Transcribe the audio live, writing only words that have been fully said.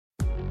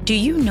Do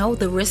you know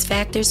the risk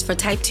factors for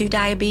type 2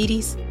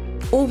 diabetes?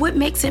 Or what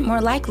makes it more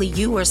likely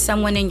you or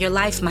someone in your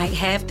life might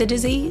have the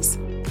disease?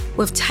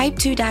 With type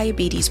 2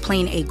 diabetes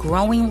playing a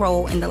growing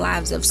role in the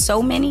lives of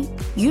so many,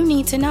 you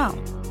need to know.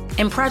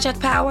 In Project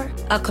Power,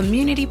 a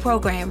community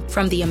program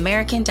from the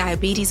American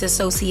Diabetes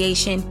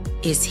Association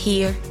is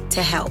here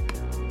to help.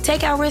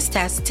 Take our risk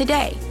test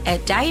today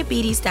at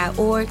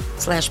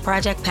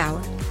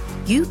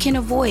diabetes.org/projectpower. You can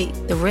avoid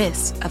the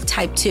risks of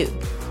type 2.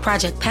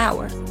 Project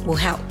Power will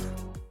help.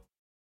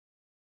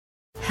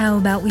 How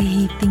about we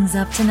heat things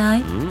up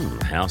tonight?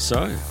 How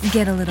so?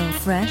 Get a little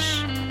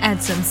fresh,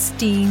 add some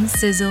steam,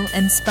 sizzle,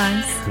 and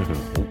spice.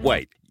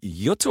 Wait,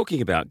 you're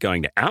talking about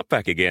going to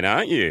Outback again,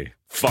 aren't you?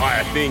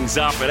 Fire things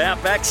up at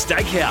Outback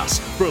Steakhouse.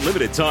 For a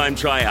limited time,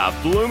 try our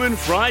bloomin'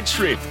 fried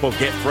shrimp or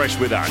get fresh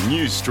with our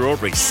new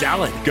strawberry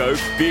salad. Go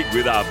big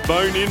with our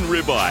bone-in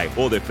ribeye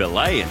or the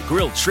filet and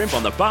grilled shrimp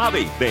on the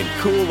barbie. Then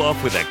cool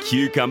off with a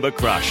cucumber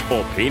crush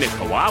or pina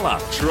koala.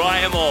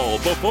 Try them all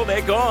before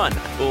they're gone.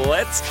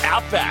 Let's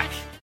Outback.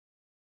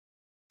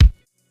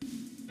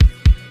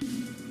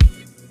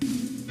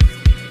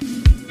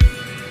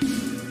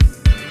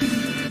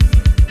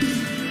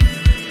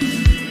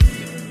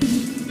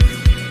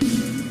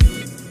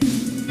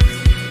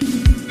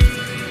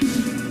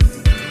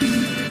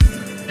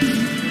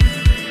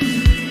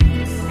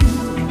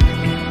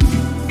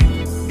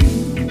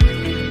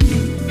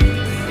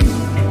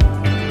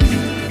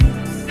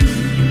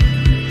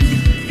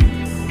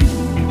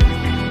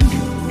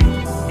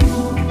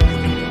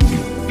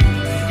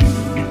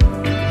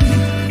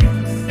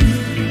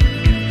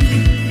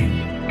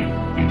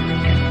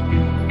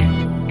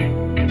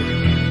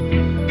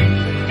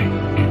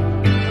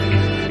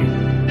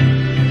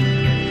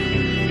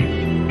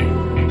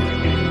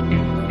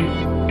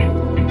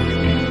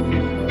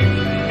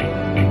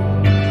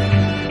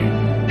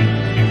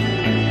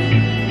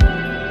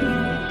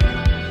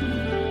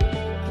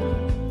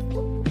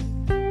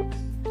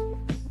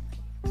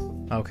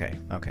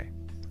 Okay.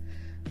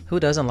 Who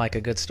doesn't like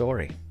a good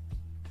story?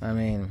 I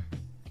mean,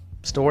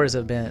 stories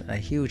have been a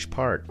huge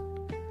part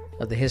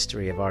of the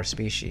history of our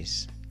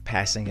species,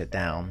 passing it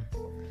down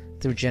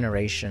through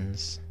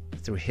generations,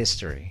 through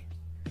history.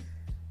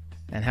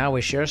 And how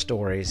we share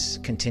stories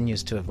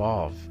continues to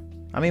evolve.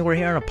 I mean, we're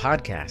here on a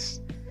podcast,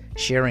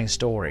 sharing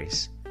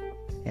stories.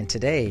 And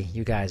today,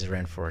 you guys are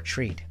in for a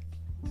treat.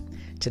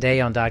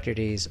 Today on Dr.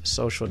 D's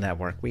social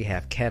network, we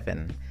have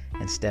Kevin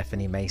and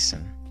Stephanie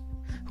Mason,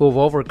 who have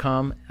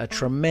overcome a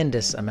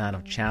tremendous amount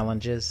of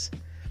challenges,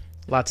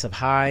 lots of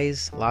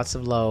highs, lots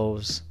of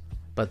lows,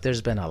 but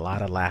there's been a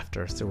lot of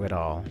laughter through it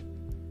all.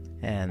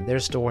 And their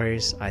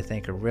stories, I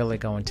think, are really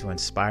going to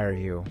inspire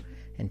you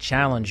and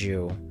challenge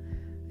you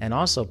and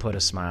also put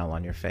a smile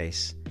on your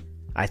face.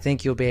 I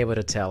think you'll be able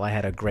to tell I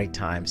had a great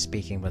time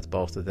speaking with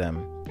both of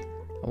them.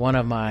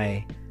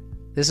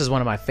 This is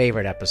one of my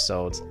favorite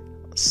episodes.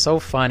 So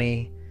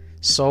funny,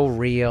 so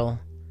real,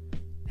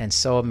 and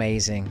so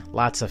amazing.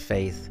 Lots of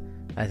faith.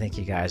 I think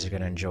you guys are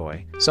going to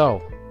enjoy.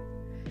 So,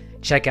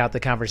 check out the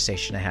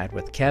conversation I had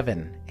with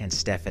Kevin and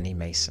Stephanie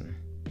Mason.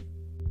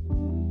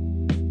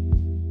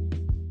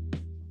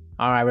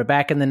 All right, we're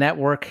back in the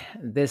network,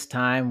 this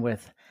time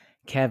with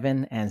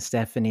Kevin and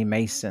Stephanie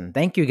Mason.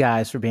 Thank you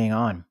guys for being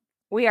on.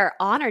 We are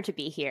honored to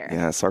be here.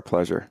 Yes, our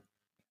pleasure.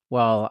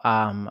 Well,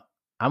 I'm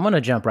going to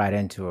jump right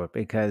into it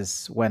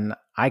because when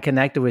I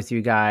connected with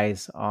you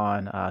guys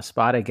on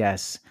Spotted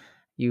Guests,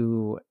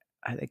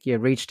 I think you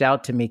reached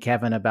out to me,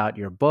 Kevin, about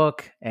your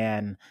book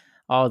and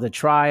all the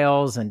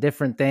trials and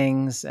different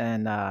things.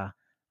 And I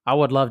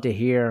would love to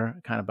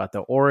hear kind of about the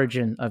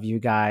origin of you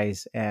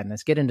guys. And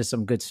let's get into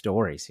some good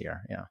stories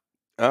here. Yeah.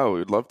 Oh,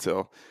 we'd love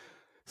to.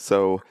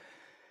 So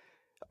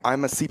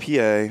I'm a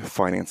CPA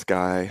finance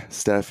guy.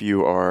 Steph,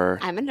 you are...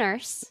 I'm a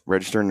nurse.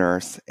 Registered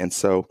nurse. And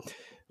so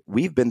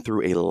we've been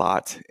through a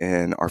lot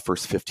in our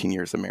first 15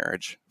 years of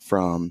marriage,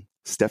 from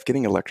Steph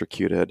getting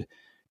electrocuted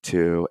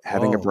to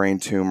having a brain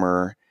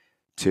tumor,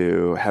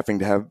 to having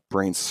to have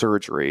brain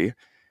surgery,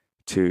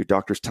 to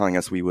doctors telling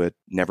us we would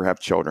never have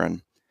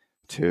children,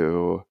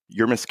 to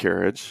your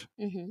miscarriage,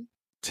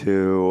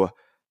 to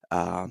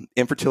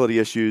infertility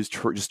issues,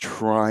 just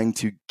trying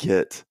to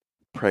get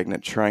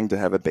pregnant, trying to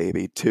have a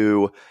baby,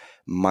 to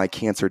my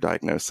cancer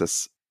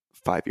diagnosis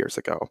 5 years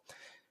ago.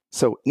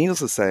 So needless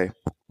to say,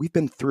 we've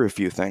been through a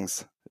few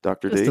things,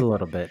 Dr. D. Just a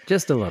little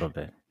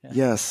bit. Yeah.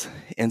 Yes.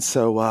 And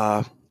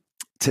so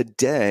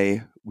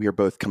today, we are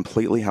both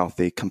completely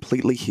healthy,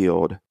 completely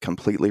healed,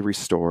 completely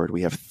restored.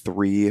 We have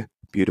 3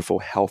 beautiful,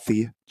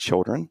 healthy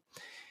children.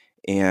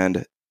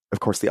 And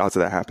of course, the odds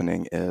of that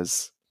happening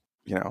is,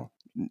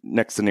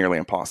 next to nearly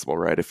impossible,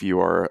 right? If you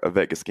are a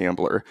Vegas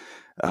gambler.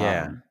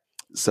 And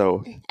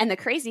the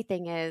crazy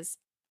thing is,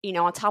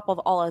 on top of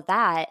all of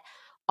that,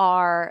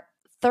 our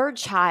third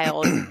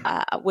child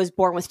was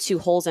born with 2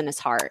 holes in his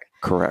heart.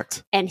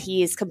 Correct. And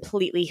he is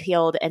completely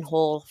healed and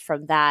whole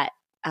from that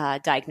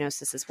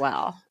diagnosis as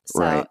well.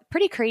 So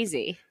pretty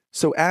crazy.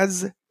 So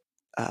as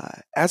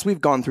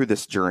we've gone through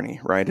this journey,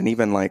 right, and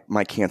even like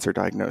my cancer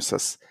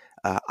diagnosis,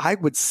 I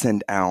would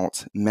send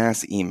out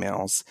mass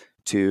emails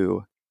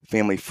to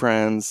family,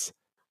 friends,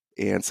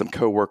 and some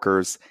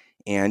coworkers,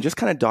 and just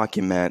kind of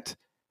document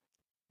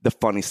the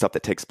funny stuff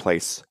that takes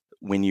place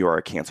when you are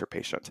a cancer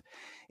patient.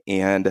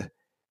 And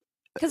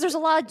because there's a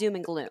lot of doom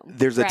and gloom.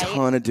 There's a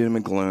ton of doom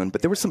and gloom,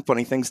 but there were some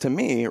funny things to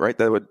me, right,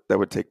 that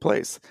would take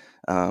place,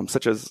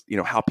 such as,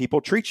 how people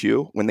treat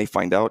you when they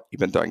find out you've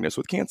been diagnosed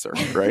with cancer,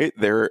 right?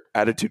 Their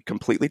attitude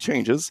completely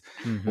changes.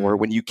 Or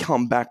when you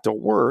come back to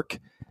work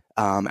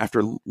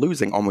after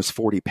losing almost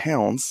 40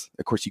 pounds,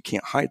 of course, you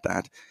can't hide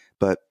that,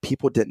 but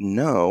people didn't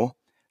know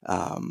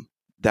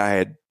that I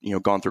had,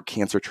 gone through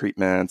cancer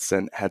treatments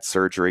and had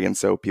surgery. And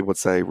so people would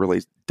say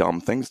really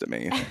dumb things to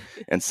me.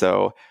 And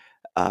so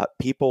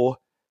people,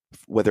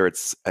 whether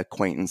it's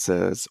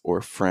acquaintances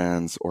or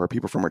friends or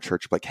people from our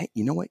church, like, hey,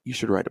 you know what? You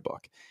should write a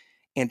book.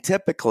 And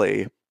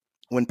typically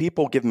when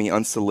people give me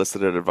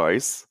unsolicited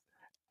advice,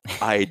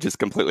 I just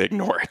completely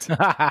ignore it.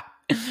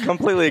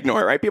 Completely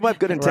ignore it, right? People have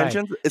good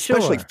intentions, right.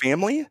 Especially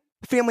family.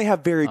 Family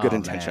have very good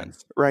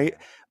intentions, right?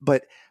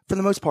 But for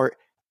the most part,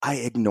 I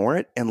ignore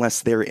it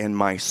unless they're in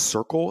my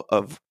circle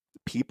of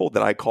people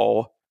that I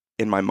call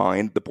in my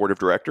mind the board of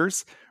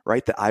directors,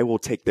 right? That I will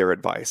take their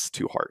advice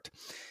to heart.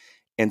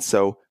 And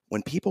so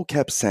when people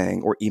kept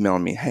saying or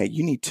emailing me, hey,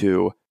 you need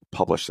to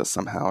publish this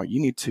somehow, you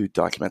need to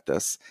document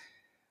this,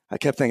 I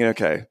kept thinking,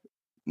 okay,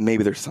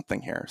 maybe there's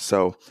something here.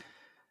 So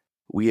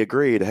we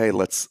agreed, hey,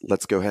 let's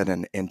go ahead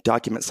and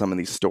document some of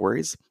these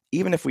stories.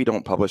 Even if we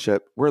don't publish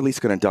it, we're at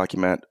least going to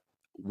document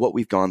what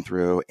we've gone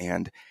through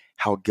and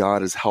how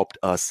God has helped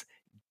us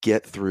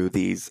get through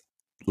these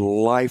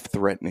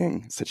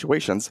life-threatening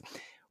situations.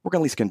 We're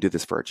at least going to do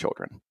this for our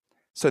children.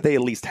 So they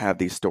at least have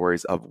these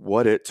stories of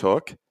what it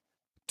took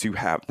to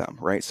have them,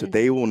 right? So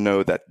they will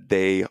know that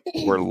they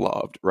were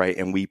loved, right?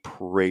 And we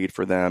prayed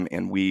for them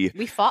and we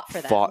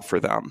fought for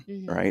them,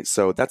 right?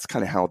 So that's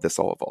kind of how this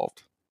all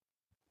evolved.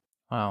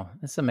 Wow,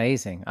 that's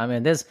amazing. I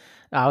mean, there's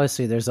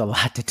a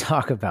lot to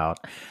talk about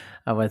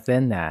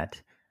within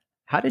that.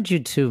 How did you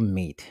two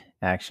meet,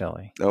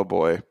 actually? Oh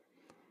boy.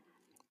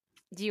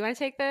 Do you want to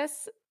take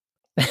this?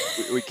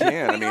 We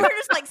can. I mean, we're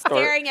just like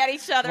staring at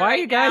each other. Why are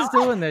you guys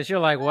doing this? You're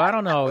like, well, I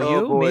don't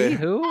know. Me,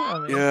 who? I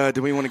mean, yeah.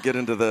 Do we want to get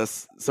into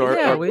this?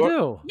 So we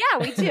do. Yeah,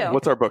 we do.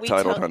 What's our book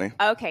titled, honey?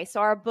 Okay, so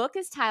our book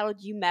is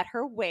titled "You Met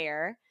Her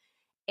Where,"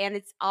 and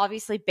it's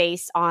obviously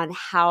based on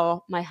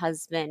how my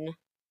husband,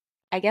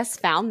 I guess,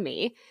 found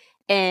me.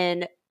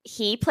 And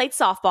he played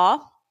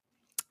softball,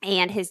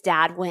 and his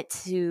dad went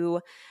to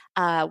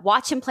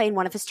watch him play in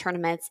one of his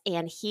tournaments,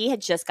 and he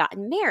had just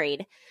gotten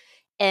married.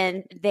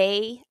 And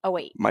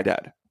my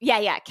dad.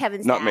 Yeah,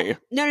 Kevin's Not dad. me.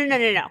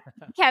 No.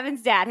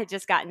 Kevin's dad had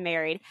just gotten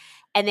married,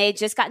 and they had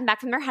just gotten back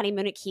from their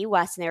honeymoon at Key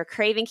West, and they were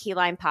craving key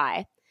lime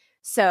pie.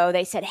 So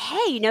they said,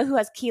 hey, you know who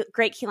has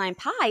great key lime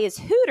pie is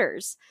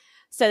Hooters.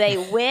 So they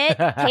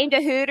came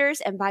to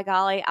Hooters, and by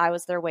golly, I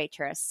was their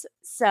waitress.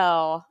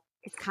 So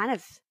it's kind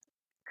of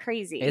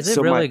crazy. Is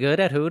it really good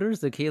at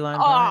Hooters, the key lime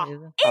pie?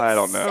 I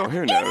don't know.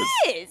 Who knows?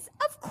 It is.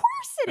 Of course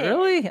it is.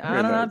 Really?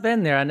 I've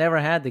been there. I never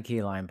had the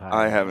key lime pie.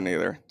 I haven't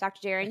either.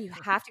 Dr. Darren, you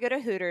have to go to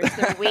Hooters.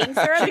 Their wings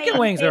are amazing. Chicken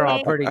wings are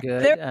all pretty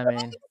good. Their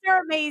wings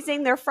are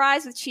amazing. Their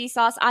fries with cheese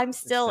sauce. I'm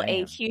still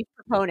a huge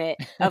proponent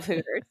of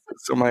Hooters.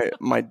 So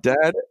my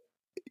dad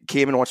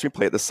came and watched me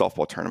play at the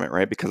softball tournament,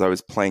 right? Because I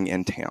was playing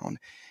in town.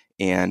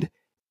 And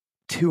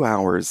 2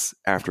 hours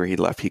after he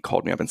left, he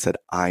called me up and said,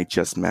 I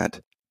just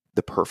met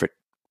the perfect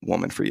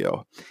woman for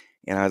you.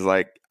 And I was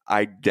like,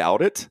 I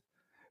doubt it,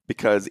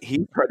 because he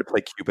tried to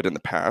play Cupid in the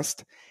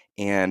past,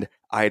 and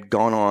I had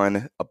gone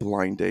on a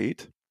blind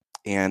date,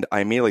 and I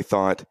immediately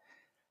thought,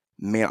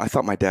 man, I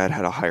thought my dad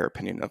had a higher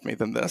opinion of me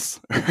than this.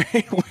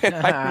 Right? When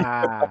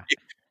I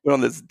went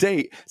on this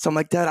date. So I'm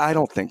like, Dad, I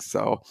don't think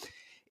so.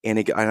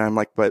 And I'm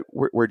like, but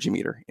where'd you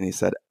meet her? And he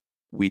said,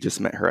 we just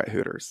met her at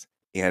Hooters.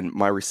 And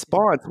my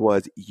response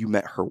was, you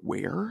met her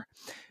where?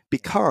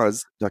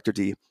 Because, Dr.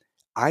 D,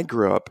 I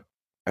grew up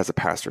as a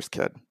pastor's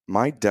kid.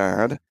 My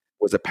dad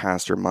was a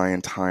pastor my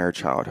entire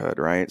childhood,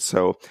 right?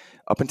 So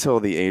up until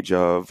the age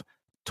of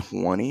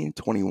 20,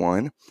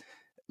 21,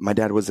 my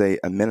dad was a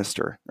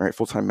minister, right?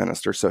 Full-time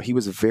minister. So he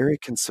was very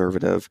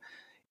conservative.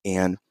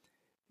 And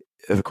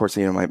of course,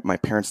 my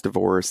parents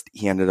divorced.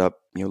 He ended up,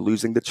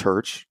 losing the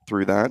church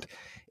through that,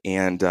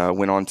 and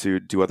went on to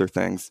do other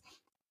things.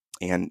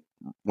 And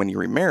when he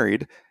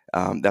remarried,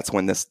 that's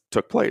when this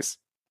took place.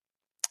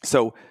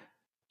 So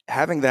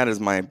having that as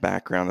my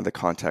background in the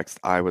context,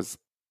 I was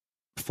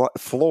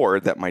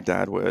floored that my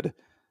dad would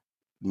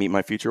meet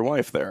my future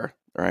wife there,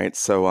 right?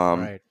 So,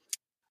 right.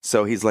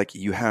 So he's like,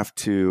 you have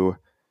to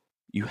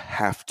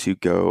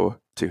go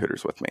to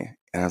Hooters with me.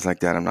 And I was like,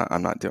 Dad,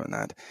 I'm not doing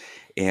that.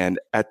 And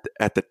at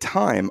the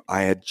time,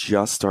 I had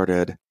just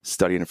started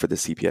studying for the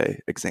CPA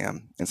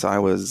exam, and so I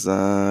was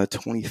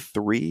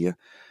 23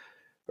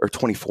 or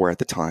 24 at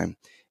the time.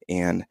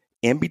 And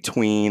in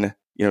between,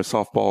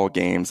 softball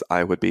games,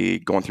 I would be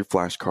going through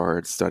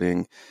flashcards,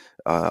 studying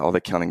all the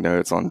accounting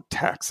notes on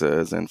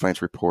taxes and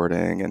financial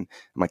reporting. And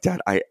I'm like,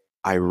 Dad,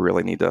 I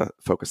really need to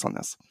focus on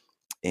this.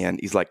 And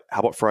he's like, how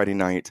about Friday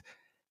night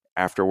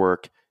after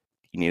work?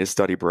 You need a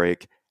study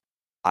break.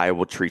 I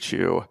will treat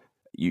you,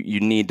 you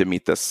need to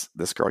meet this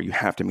girl. You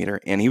have to meet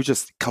her. And he was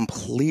just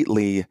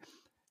completely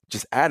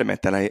just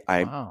adamant that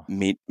I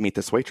meet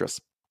this waitress.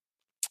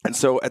 And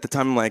so at the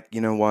time, I'm like,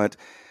 you know what?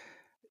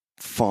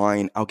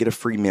 Fine, I'll get a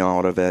free meal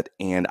out of it.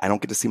 And I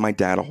don't get to see my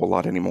dad a whole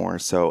lot anymore.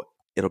 So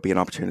it'll be an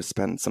opportunity to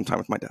spend some time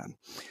with my dad.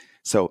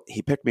 So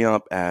he picked me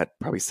up at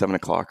probably 7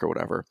 o'clock or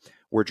whatever.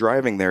 We're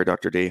driving there,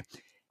 Dr. D.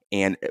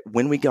 And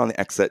when we get on the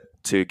exit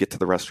to get to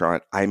the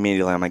restaurant, I'm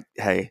like,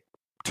 hey,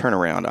 turn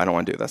around. I don't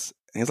want to do this.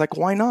 And he's like,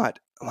 why not?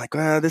 I'm like,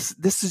 this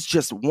is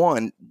just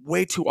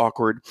way too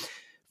awkward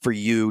for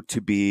you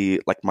to be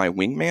like my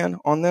wingman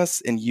on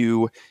this. And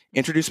you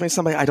introduce me to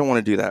somebody. I don't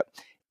want to do that.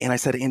 And I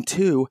said, and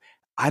two,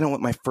 I don't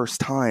want my first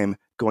time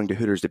going to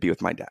Hooters to be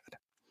with my dad.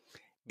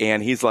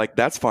 And he's like,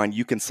 that's fine.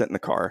 You can sit in the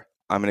car.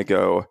 I'm going to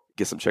go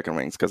get some chicken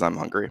wings because I'm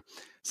hungry.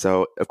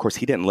 So, of course,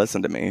 he didn't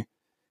listen to me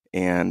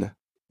and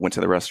went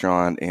to the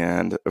restaurant.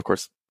 And, of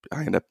course, I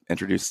ended up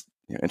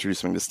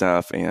introducing to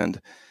Steph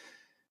and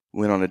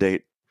went on a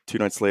date 2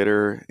 nights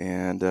later.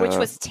 And which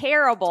was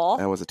terrible.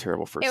 That was a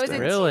terrible first date. It was a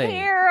Really?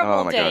 terrible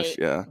Oh, my date. gosh,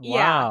 yeah.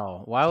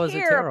 Wow. Why was it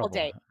terrible?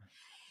 Date.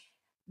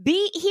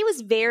 He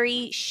was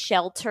very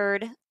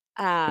sheltered.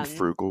 And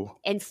frugal.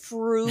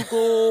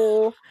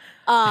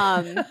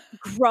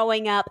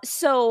 Growing up.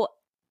 So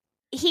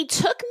he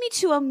took me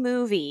to a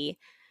movie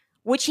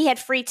which he had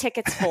free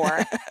tickets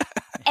for.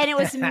 And it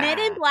was Men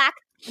in Black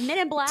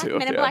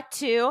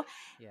 2.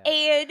 Yeah.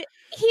 And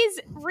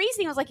his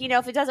reasoning was like,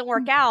 if it doesn't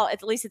work out,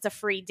 at least it's a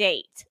free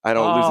date. I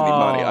don't lose any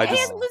money. I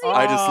just lose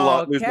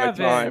my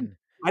time.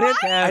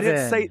 I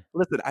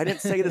didn't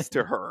say this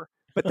to her,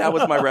 but that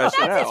was my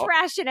rationale. That's his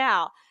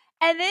rationale.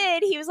 And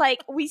then he was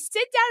like, we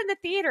sit down in the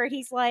theater and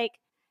he's like,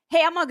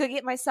 hey, I'm going to go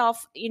get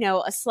myself, a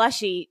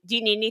slushie. Do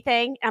you need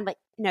anything? And I'm like,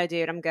 no,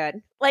 dude, I'm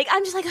good. Like,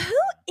 I'm just like, who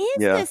is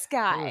this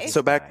guy?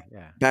 So back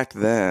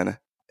then,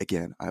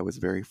 again, I was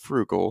very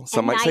frugal.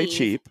 Some might say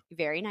cheap.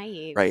 Very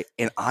naive. Right.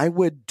 And I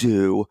would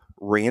do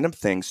random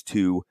things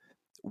to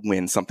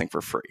win something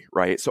for free.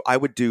 Right. So I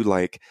would do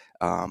like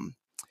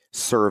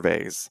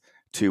surveys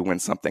to win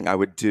something. I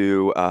would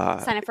do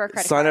sign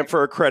up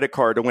for a credit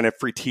card to win a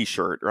free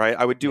T-shirt, right?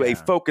 I would do a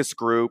focus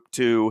group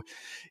to,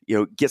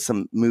 get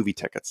some movie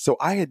tickets. So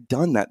I had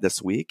done that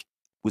this week,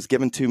 was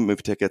given 2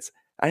 movie tickets.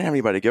 I didn't have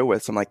anybody to go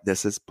with. So I'm like,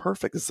 this is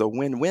perfect. This is a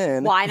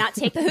win-win. Why not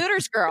take the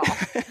Hooters girl?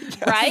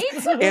 Right?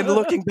 And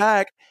looking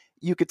back,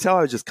 you could tell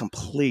I was just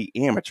complete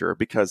amateur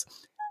because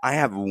I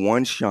have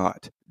one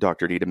shot,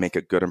 Dr. D, to make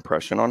a good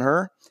impression on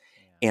her.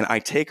 And I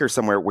take her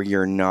somewhere where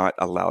you're not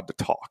allowed to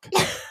talk.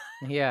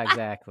 Yeah,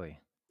 exactly.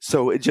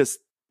 So it just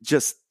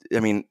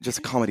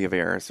a comedy of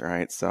errors,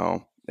 right?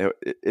 So it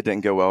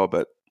didn't go well,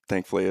 but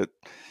thankfully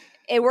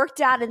it worked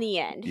out in the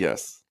end.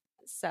 Yes.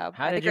 So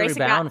how did you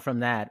rebound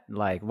from that?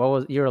 Like,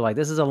 you were like,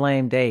 this is a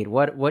lame date.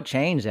 What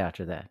changed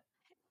after that?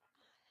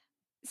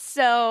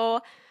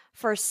 So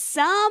for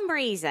some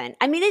reason,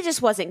 it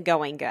just wasn't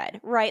going good,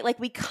 right? Like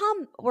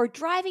we're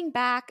driving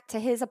back to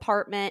his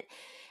apartment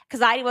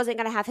because I wasn't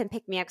going to have him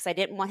pick me up because I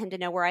didn't want him to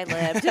know where I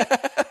lived.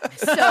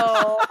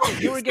 So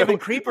you were given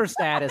creeper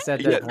status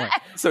at that point.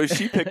 So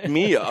she picked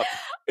me up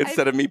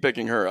instead of me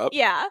picking her up.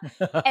 Yeah.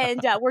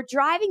 And we're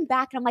driving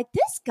back and I'm like,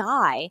 this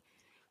guy,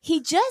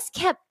 he just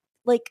kept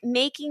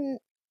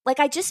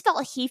I just felt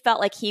like he felt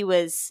like he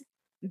was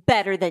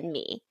better than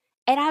me.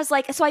 And I was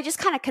like, so I just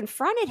kind of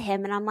confronted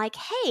him and I'm like,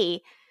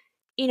 hey,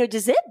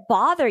 does it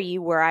bother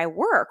you where I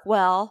work?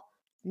 Well,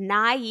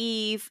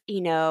 naive,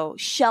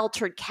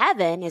 sheltered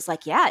Kevin is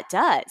like, yeah, it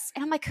does.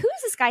 And I'm like, who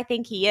does this guy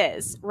think he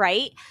is?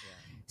 Right. Yeah.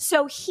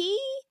 So he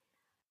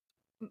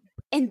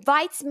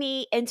invites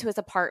me into his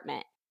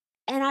apartment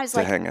and I was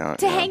like, hang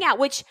out,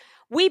 which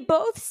we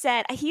both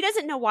said, he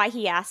doesn't know why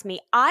he asked me.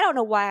 I don't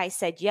know why I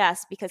said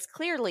yes, because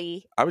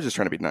clearly I was just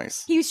trying to be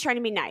nice. He was trying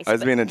to be nice. I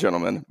was being a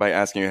gentleman by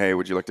asking you, hey,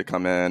 would you like to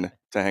come in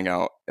to hang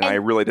out? And I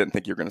really didn't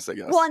think you were going to say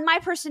yes. Well, and my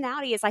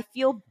personality is I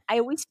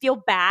always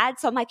feel bad.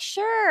 So I'm like,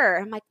 sure.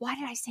 I'm like, why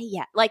did I say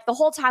yes? Like the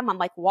whole time I'm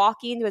like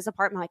walking into his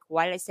apartment, I'm like,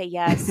 why did I say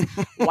yes?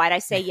 Why did I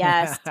say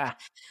yes?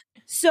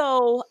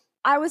 So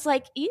I was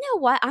like, you know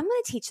what? I'm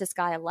going to teach this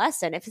guy a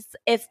lesson.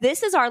 If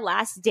this is our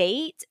last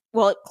date,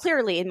 well, it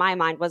clearly in my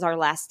mind was our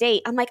last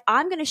date. I'm like,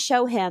 I'm going to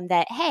show him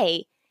that,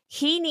 hey,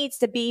 he needs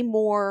to be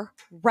more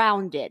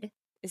rounded.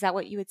 Is that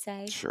what you would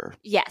say? Sure.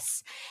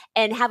 Yes.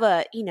 And have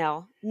a,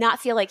 not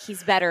feel like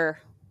he's better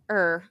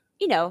or,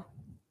 I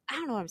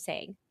don't know what I'm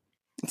saying.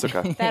 It's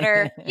okay.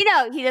 Better,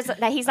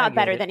 he's not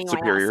better than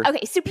anyone else.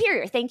 Okay.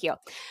 Superior. Thank you.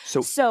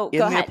 So in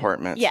the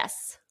apartment,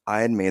 yes,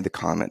 I had made the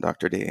comment,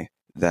 Dr. D,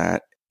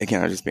 that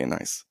again, I was just being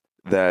nice,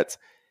 that,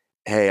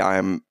 hey,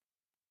 I'm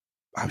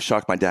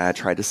shocked my dad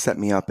tried to set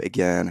me up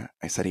again.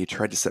 I said he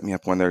tried to set me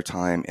up one other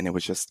time, and it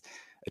was just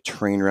a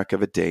train wreck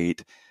of a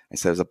date. I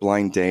said it was a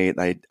blind date.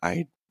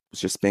 I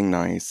was just being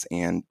nice,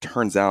 and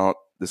turns out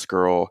this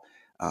girl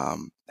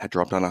had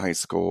dropped out of high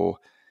school.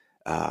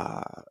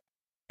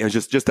 It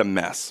was just a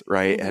mess,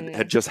 right? Mm-hmm.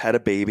 Had just had a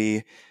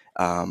baby.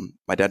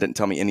 My dad didn't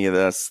tell me any of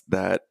this.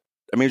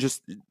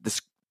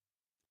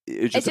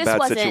 It was just a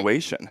bad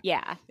situation.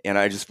 Yeah. And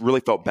I just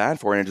really felt bad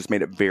for her, and it just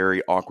made it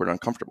very awkward and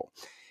uncomfortable.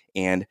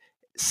 And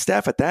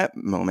Steph at that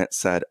moment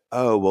said,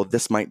 "Oh, well,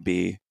 this might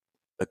be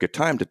a good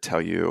time to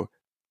tell you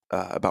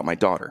about my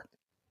daughter."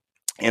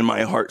 And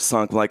my heart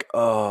sunk like,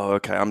 "Oh,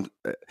 okay.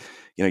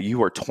 You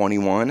were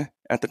 21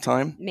 at the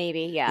time."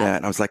 Maybe, yeah. Yeah.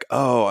 And I was like,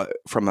 "Oh,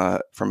 from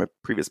a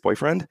previous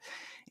boyfriend?"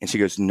 And she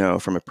goes, "No,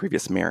 from a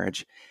previous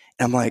marriage."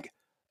 And I'm like,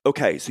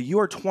 "Okay, so you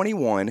are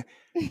 21.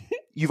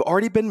 You've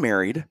already been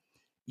married.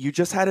 You've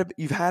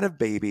had a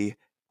baby.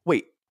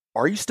 Wait,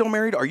 are you still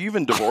married? Are you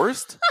even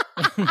divorced?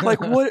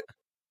 Like what?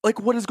 Like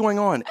what is going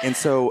on?" And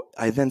so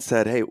I then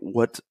said, "Hey,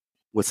 what's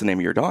the name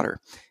of your daughter?"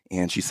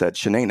 And she said,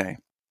 "Shanae."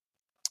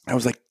 I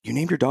was like, "You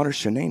named your daughter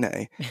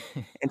Shanae?"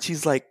 And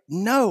she's like,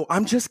 "No,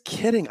 I'm just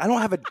kidding. I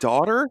don't have a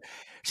daughter."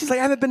 She's like,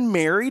 "I haven't been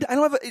married. I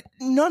don't have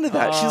none of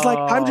that." She's like,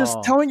 "I'm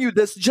just telling you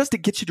this just to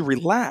get you to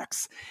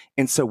relax."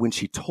 And so when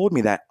she told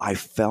me that, I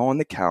fell on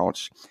the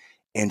couch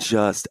and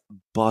just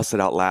busted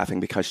out laughing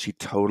because she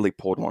totally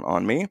pulled one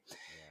on me.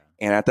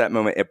 And at that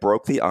moment, it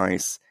broke the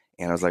ice.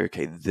 And I was like,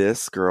 okay,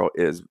 this girl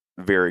is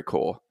very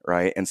cool,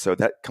 right? And so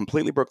that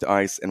completely broke the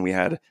ice. And we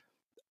had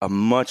a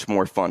much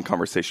more fun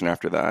conversation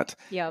after that.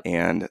 Yep.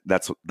 And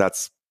that's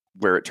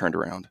where it turned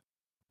around.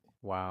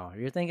 Wow.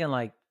 You're thinking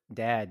like,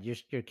 Dad,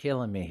 you're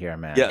killing me here,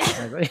 man. Yeah.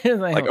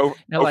 like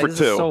over this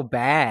two. is so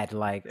bad.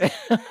 Like,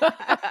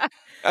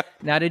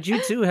 now, did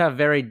you two have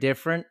very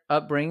different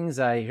upbringings?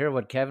 I hear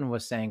what Kevin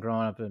was saying,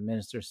 growing up a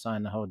minister's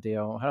son, the whole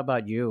deal. How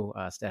about you,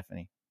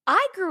 Stephanie?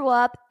 I grew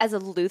up as a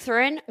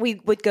Lutheran. We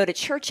would go to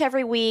church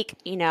every week.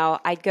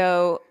 I'd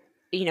go,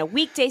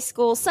 weekday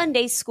school,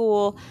 Sunday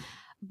school,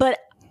 but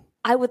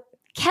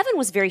Kevin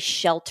was very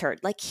sheltered.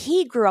 Like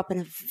he grew up in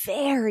a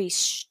very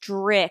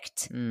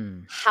strict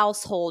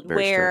household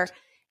Very where,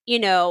 strict.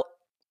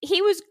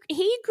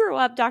 he grew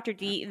up, Dr.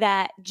 D,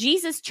 that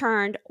Jesus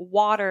turned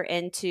water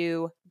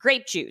into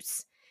grape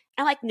juice.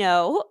 I'm like,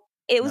 no,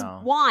 it was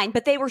wine,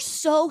 but they were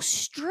so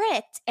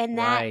strict in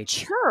that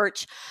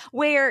church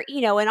where,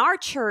 in our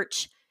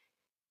church,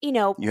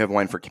 you have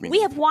wine for communion.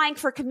 We have wine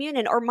for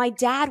communion, or my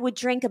dad would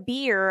drink a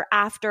beer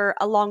after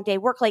a long day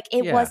work. Like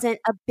it wasn't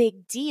a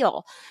big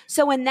deal.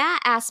 So in that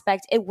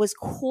aspect, it was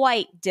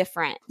quite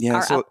different.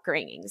 Our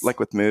upbringings, like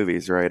with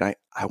movies, right?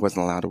 I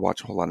wasn't allowed to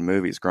watch a whole lot of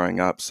movies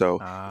growing up. So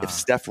if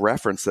Steph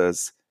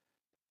references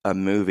a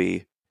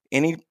movie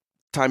any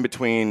time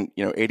between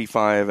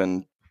 85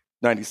 and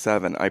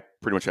 97, I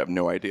pretty much have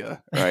no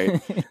idea, right?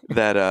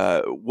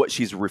 that what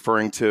she's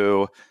referring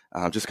to,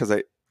 just because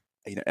I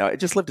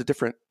just lived a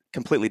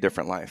completely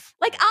different life.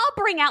 Like I'll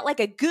bring out like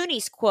a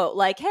Goonies quote,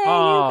 like, "Hey, you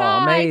Oh,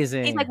 guys!"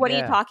 amazing. He's like, "What are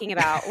you talking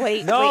about?"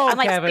 Wait, No, I'm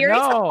like, Kevin,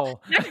 seriously?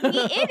 no.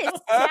 It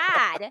is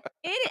sad. And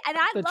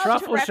I The love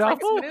Truffle to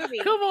reference Shuffle?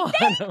 movies. Come on.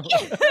 Thank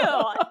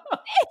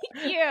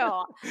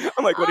you.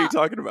 I'm like, what are you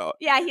talking about?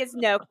 Yeah, he has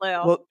no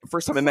clue. Well,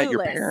 first time I met your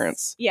Clueless.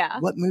 parents, Yeah.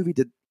 what movie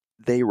did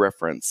they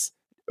reference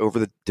over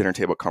the dinner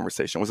table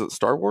conversation? Was it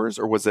Star Wars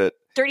or was it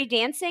Dirty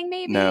Dancing?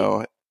 Maybe.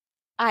 No,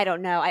 I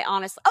don't know. I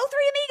honestly. Oh,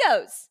 Three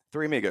Amigos.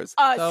 Three Amigos.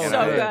 Oh, So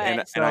so good.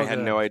 good. And I had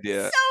no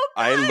idea. So good.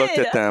 I looked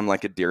at them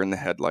like a deer in the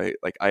headlight.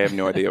 Like I have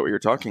no idea what you're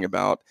talking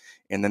about.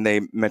 And then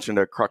they mentioned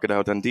a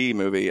Crocodile Dundee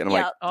movie, and I'm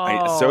like,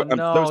 I'm so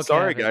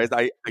sorry, Kevin.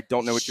 guys. I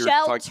don't know what you're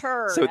talking.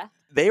 So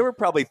they were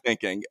probably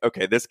thinking,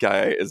 okay, this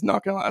guy is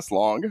not going to last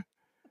long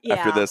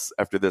after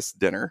this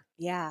dinner.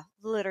 Yeah,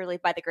 literally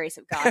by the grace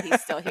of God,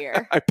 he's still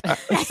here.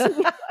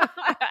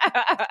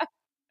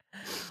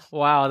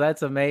 Wow,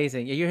 that's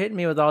amazing. You're hitting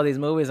me with all these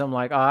movies. I'm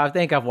like, I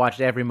think I've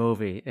watched every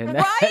movie in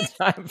that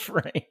time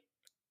frame.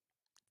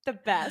 The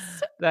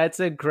best. That's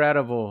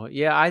incredible.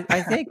 Yeah,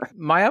 I think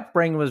my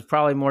upbringing was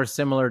probably more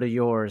similar to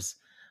yours.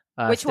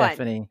 Which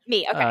Stephanie? one?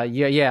 Me.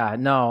 Okay.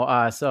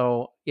 No.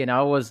 So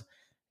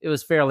it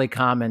was fairly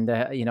common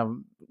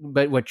to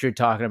but what you're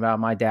talking about,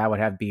 my dad would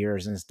have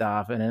beers and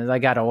stuff, and as I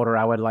got older,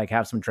 I would like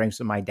have some drinks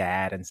with my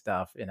dad and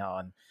stuff, and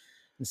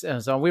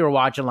so we were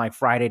watching like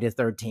Friday the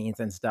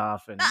 13th and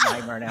stuff, and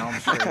Nightmare on Elm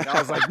Street. And I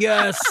was like,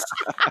 yes,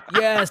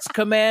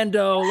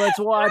 Commando, let's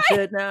watch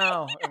it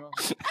now.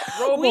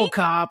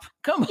 RoboCop,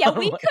 come on. Yeah,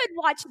 we could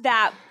watch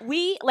that.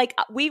 We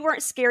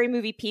weren't scary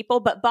movie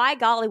people, but by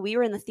golly, we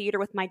were in the theater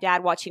with my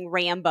dad watching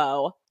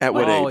Rambo. At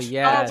what age?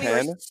 Yeah,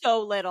 we were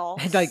so little,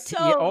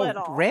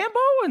 little. Rambo,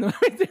 and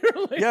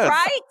yes.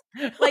 Right?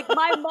 Like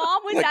my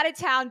mom was out of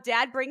town.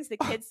 Dad brings the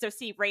kids to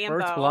see Rambo.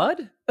 First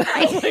Blood.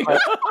 Right?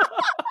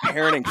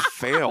 Parenting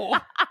fail.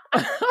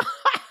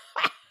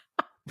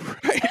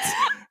 Right.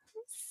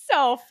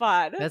 So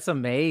fun. That's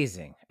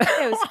amazing.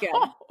 It was good.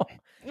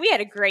 We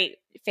had a great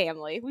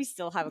family. We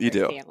still have a great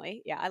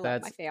family. Yeah, I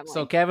love my family.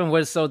 So Kevin,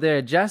 the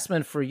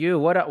adjustment for you?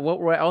 What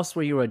else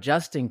were you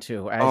adjusting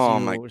to?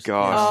 My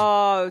gosh!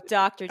 Oh,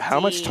 Dr. D. How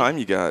much time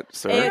you got,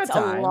 sir? It's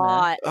a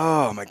lot.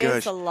 Oh my gosh!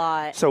 It's a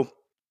lot. So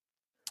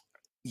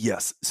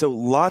yes, so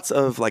lots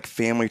of like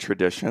family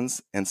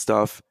traditions and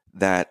stuff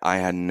that I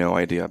had no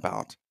idea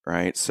about.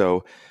 Right.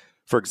 So,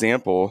 for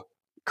example,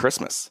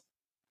 Christmas.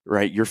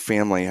 Right, your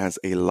family has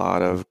a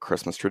lot of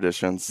Christmas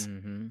traditions.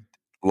 Mm-hmm.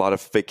 A lot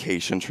of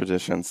vacation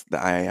traditions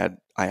that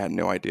I had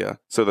no idea.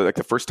 So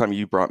the first time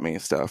you brought me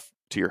stuff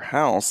to your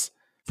house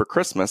for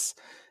Christmas,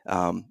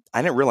 I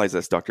didn't realize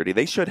this, Dr. D.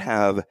 They should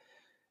have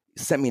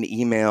sent me an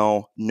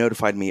email,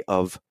 notified me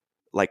of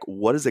like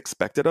what is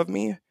expected of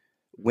me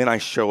when I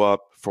show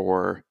up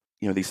for,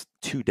 these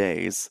 2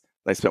 days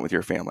that I spent with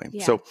your family.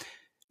 Yeah. So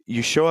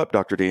you show up,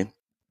 Dr. D,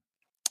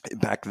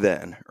 back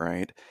then,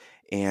 right?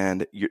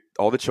 And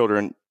all the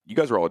children, you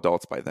guys were all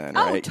adults by then,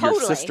 Oh, right? totally.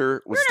 Your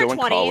sister was We're still in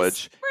in our 20s.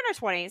 college. We're in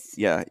our 20s.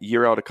 Yeah,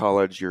 you're out of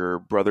college. Your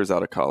brother's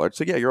out of college.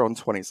 So yeah, you're all in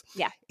 20s.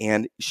 Yeah.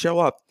 And show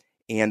up,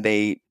 and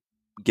they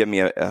give me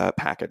a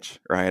package,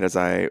 right, as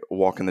I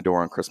walk in the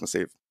door on Christmas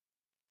Eve.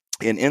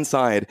 And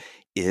inside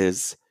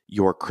is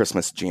your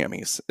Christmas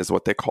jammies, is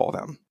what they call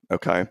them,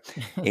 okay?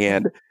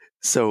 And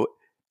so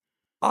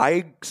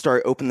I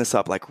start opening this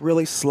up like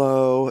really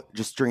slow,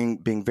 just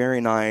being very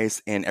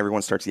nice, and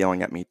everyone starts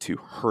yelling at me to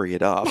hurry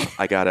it up.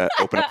 I got to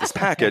open up this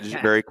package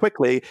very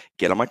quickly,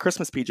 get on my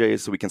Christmas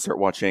PJs so we can start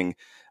watching,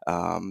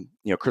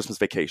 Christmas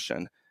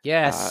Vacation.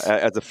 Yes.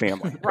 As a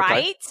family.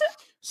 Right?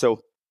 Okay?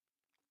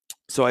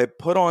 So I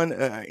put on,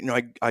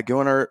 I go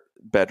in our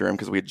bedroom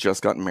because we had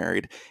just gotten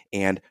married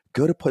and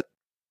go to put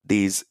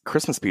these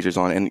Christmas PJs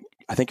on. And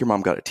I think your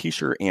mom got a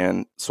t-shirt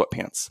and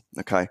sweatpants.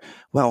 Okay.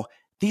 Well,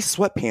 these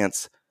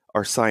sweatpants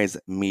are size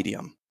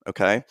medium.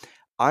 Okay.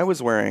 I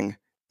was wearing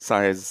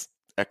size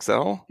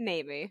XL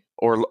Maybe.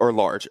 or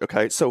large.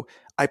 Okay. So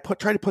I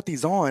try to put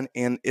these on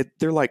and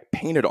they're like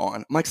painted on.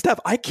 I'm like, Steph,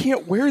 I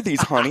can't wear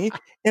these, honey,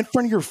 in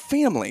front of your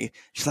family.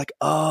 She's like,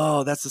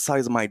 oh, that's the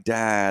size of my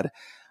dad.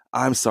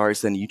 I'm sorry.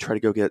 So then you try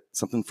to go get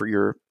something for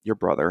your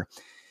brother.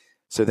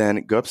 So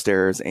then go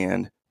upstairs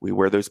and we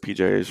wear those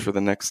PJs for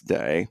the next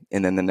day.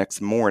 And then the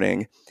next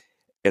morning,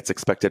 it's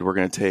expected we're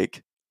going to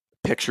take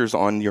pictures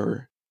on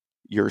your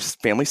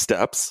family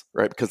steps,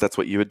 right? Because that's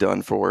what you had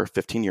done for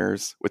 15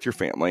 years with your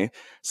family.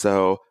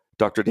 So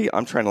Dr. D,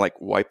 I'm trying to like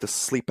wipe the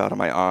sleep out of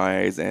my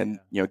eyes and,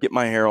 get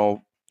my hair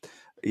all,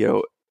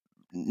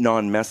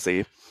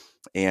 non-messy.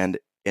 And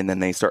then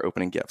they start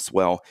opening gifts.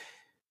 Well,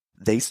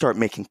 they start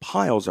making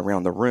piles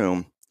around the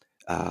room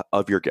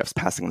of your gifts,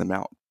 passing them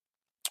out.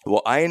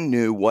 Well, I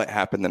knew what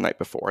happened the night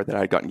before, that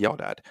I had gotten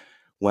yelled at.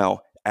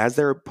 Well, as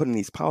they're putting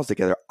these piles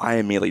together, I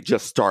immediately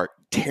just start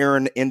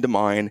tearing into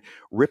mine,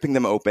 ripping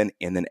them open,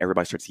 and then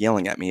everybody starts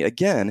yelling at me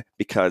again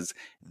because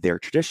their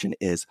tradition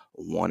is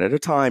one at a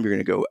time. You're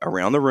going to go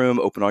around the room,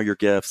 open all your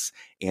gifts,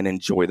 and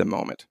enjoy the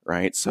moment,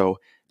 right? So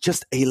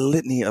just a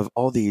litany of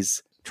all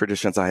these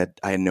traditions I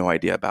had no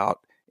idea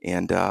about.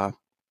 And so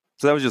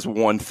that was just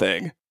one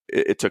thing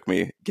it took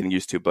me getting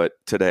used to, but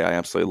today I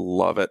absolutely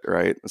love it,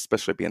 right?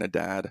 Especially being a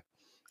dad.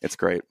 It's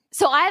great.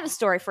 So I have a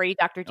story for you,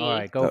 Dr. D. All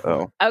right, go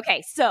for it.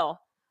 Okay, so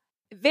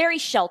very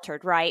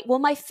sheltered, right? Well,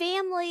 my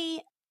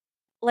family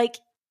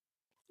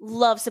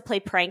loves to play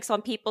pranks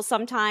on people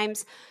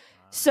sometimes.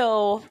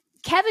 So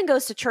Kevin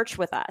goes to church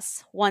with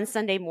us one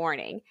Sunday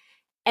morning,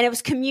 and it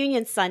was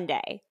Communion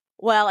Sunday.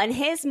 Well, in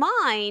his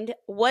mind,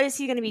 what is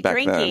he going to be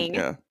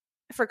drinking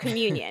for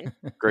communion?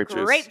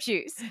 Grape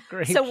juice.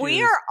 So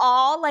we are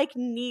all like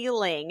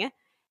kneeling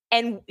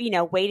and,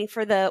 waiting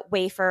for the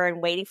wafer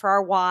and waiting for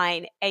our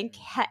wine. And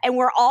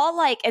we're all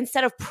like,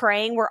 instead of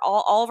praying,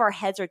 all of our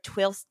heads are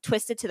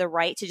twisted to the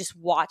right to just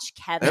watch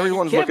Kevin.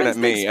 Everyone's looking at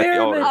me.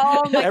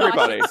 Oh my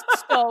everybody. gosh,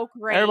 it's so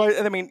great. Everybody,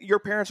 and I mean, your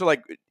parents are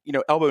like,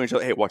 elbowing each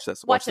other. Hey, watch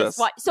this. Watch this.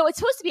 So it's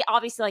supposed to be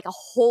obviously like a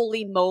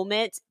holy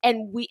moment.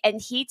 And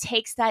he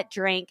takes that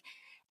drink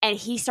and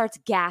he starts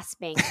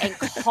gasping and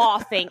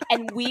coughing.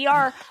 And we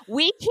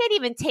can't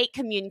even take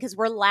communion because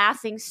we're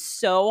laughing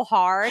so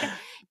hard.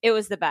 It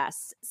was the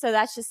best. So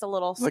that's just a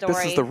little story.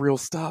 Like, this is the real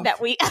stuff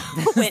that we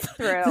went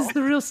through. This is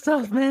the real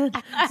stuff, man.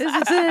 This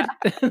is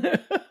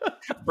it.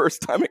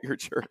 First time at your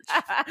church.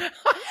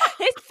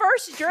 His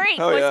first drink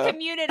was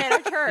communion at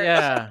our church.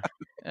 Yeah.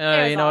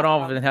 Awesome. Don't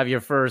often have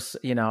your first,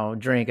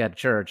 drink at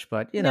church,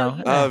 but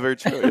very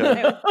true.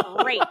 Yeah. It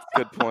was great.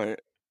 Good point.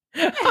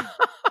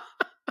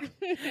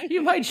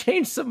 You might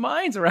change some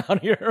minds around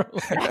here.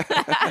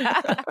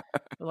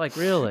 Like,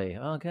 really?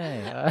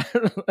 Okay.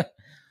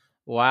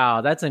 Wow,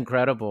 that's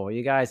incredible.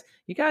 You guys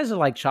are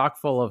like chock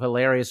full of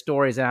hilarious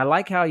stories, and I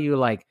like how you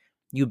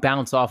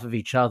bounce off of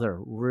each other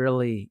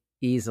really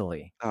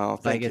easily. Oh,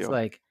 thank you. It's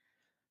like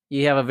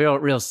you have a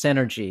real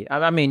synergy.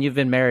 I mean, you've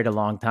been married a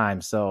long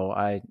time, so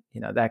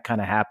that kind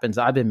of happens.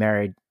 I've been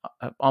married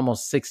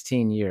almost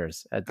 16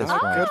 years at this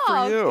point. Good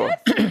for you.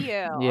 Good for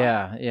you.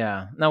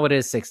 Yeah. No, it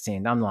is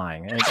 16. I'm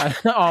lying.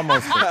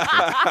 Almost 16.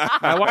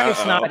 My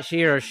wife's not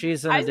here.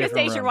 She's in a different room. I was going to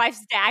say, is your wife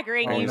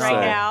staggering you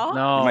right now?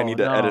 No, you might need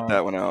to edit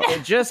that one out.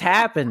 It just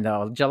happened,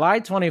 though.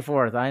 July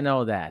 24th. I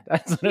know that.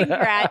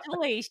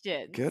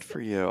 Congratulations. Good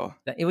for you.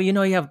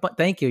 Well,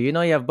 thank you. You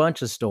have a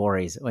bunch of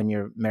stories when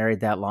you're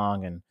married that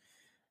long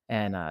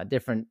and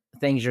different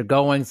things you're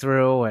going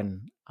through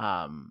and,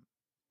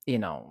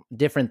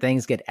 different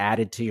things get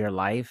added to your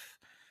life.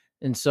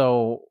 And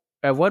so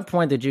at what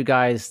point did you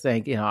guys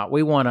think,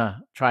 we want to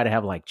try to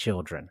have like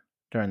children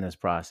during this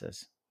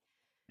process?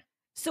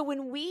 So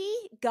when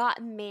we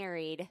got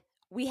married,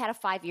 we had a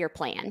 5-year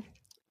plan.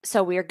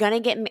 So we were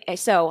going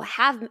to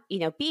have,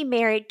 be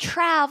married,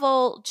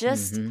 travel,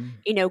 just,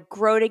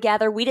 grow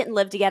together. We didn't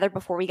live together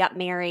before we got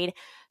married.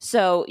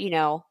 So,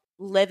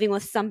 living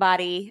with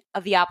somebody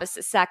of the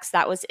opposite sex,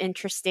 that was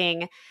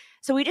interesting.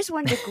 So we just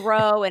wanted to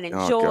grow and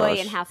enjoy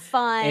and have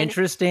fun.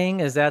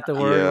 Interesting? Is that the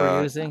word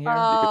we're using here? You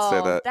could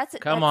say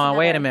that. Come on,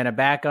 wait a minute.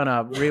 Back on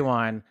up.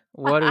 Rewind.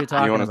 What are we talking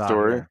about? You want a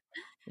story? Here?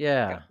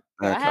 Yeah.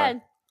 Go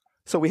ahead.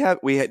 So we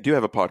do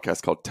have a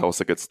podcast called Tell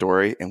Us a Good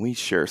Story, and we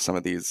share some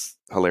of these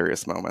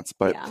hilarious moments.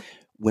 But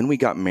when we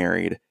got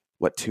married,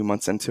 2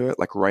 months into it,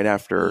 like right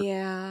after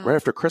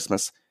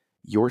Christmas,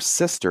 your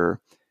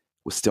sister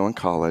was still in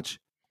college,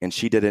 and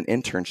she did an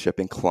internship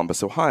in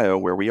Columbus, Ohio,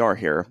 where we are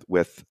here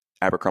with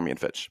Abercrombie &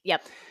 Fitch.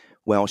 Yep.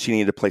 Well, she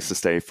needed a place to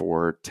stay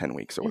for 10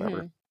 weeks or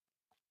whatever.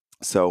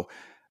 So,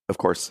 of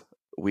course,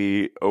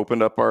 we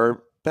opened up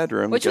our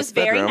bedroom. Which was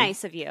very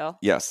nice of you.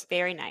 Yes.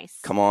 Very nice.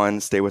 Come on,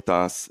 stay with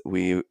us.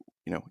 We,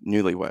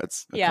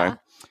 newlyweds. Okay? Yeah.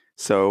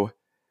 So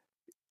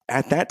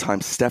at that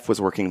time, Steph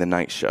was working the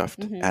night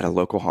shift at a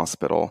local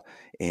hospital,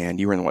 and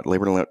you were in the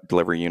labor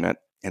delivery unit.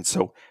 And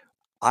so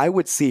I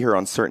would see her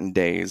on certain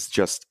days,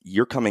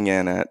 you're coming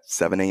in at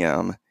 7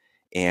 a.m.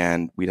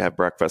 and we'd have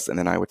breakfast, and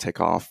then I would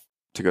take off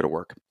to go to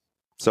work.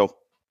 So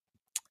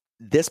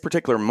this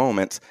particular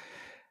moment,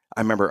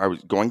 I remember I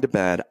was going to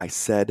bed. I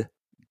said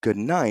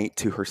goodnight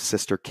to her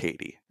sister,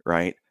 Katie,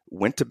 right?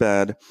 Went to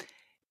bed,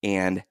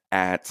 and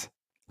at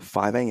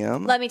 5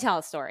 a.m. Let me tell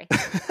a story.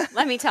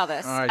 Let me tell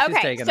this. All right, she's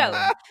taking so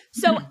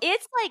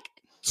it's like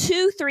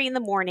 2, 3 in the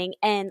morning,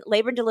 and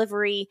labor and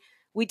delivery,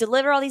 we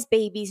deliver all these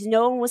babies.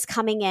 No one was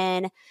coming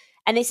in.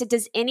 And they said,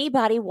 does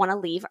anybody want to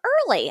leave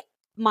early?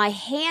 My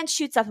hand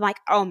shoots up. I'm like,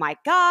 oh my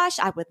gosh,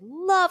 I would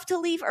love to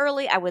leave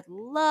early. I would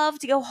love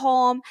to go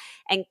home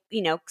and,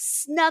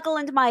 snuggle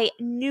into my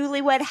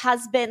newlywed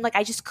husband. Like,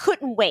 I just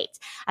couldn't wait.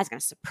 I was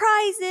going to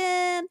surprise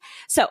him.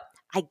 So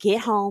I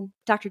get home,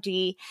 Dr.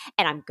 D,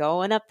 and I'm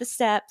going up the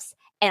steps,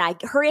 and I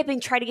hurry up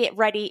and try to get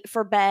ready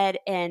for bed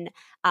and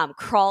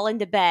crawl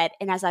into bed.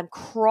 And as I'm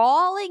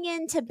crawling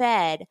into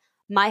bed,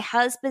 my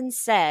husband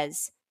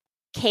says,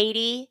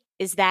 Katie,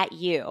 is that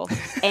you?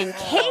 And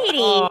Katie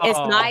is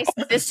my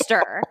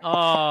sister.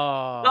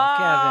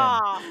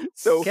 Kevin.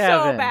 So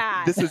Kevin.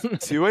 bad. This is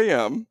 2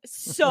 a.m.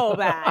 So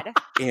bad.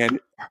 And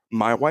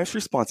my wife's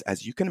response,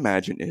 as you can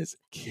imagine, is,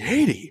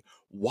 Katie,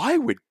 why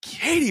would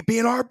Katie be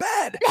in our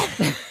bed?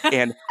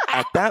 And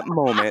at that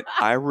moment,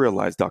 I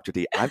realized, Dr.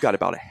 D, I've got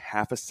about a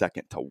half a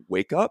second to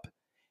wake up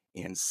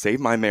and save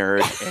my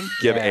marriage and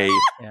give a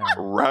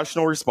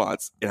rational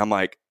response. And I'm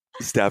like,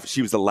 Steph,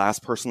 she was the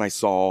last person I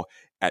saw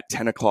at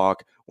 10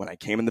 o'clock when I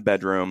came in the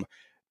bedroom.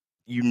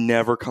 You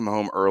never come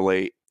home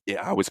early.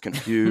 Yeah, I was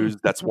confused.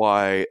 That's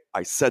why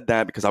I said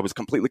that, because I was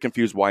completely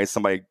confused. Why is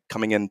somebody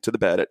coming into the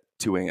bed at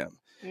 2 a.m.?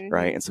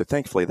 Right. And so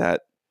thankfully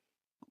that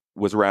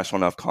was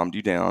rational enough, calmed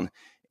you down,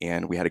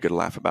 and we had a good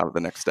laugh about it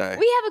the next day.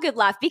 We have a good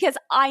laugh because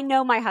I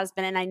know my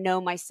husband and I know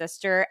my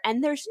sister,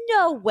 and there's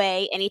no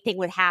way anything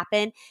would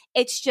happen.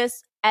 It's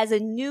just, as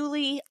a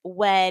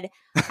newlywed,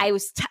 I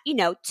was, 2,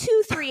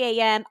 3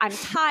 a.m. I'm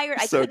tired.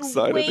 I So couldn't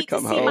excited wait to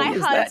come see home. my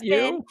Is that husband.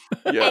 you?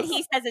 Yes. And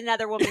he says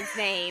another woman's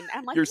name. And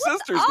I'm like, Your what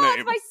sister's the, name.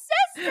 It's my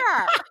sister.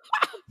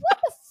 What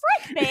the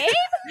frick,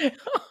 babe?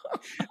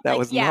 That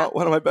was not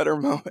one of my better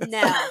moments.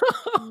 No.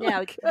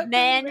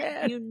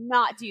 Men do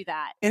not do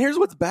that. And here's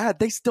what's bad.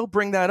 They still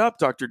bring that up,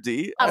 Dr.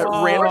 D, Of at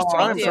course random they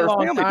times. do. Our A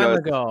long family time does.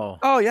 ago.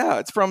 Oh, yeah.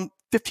 It's from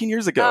 15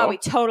 years ago. Oh, we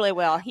totally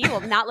will. He will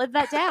not live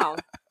that down.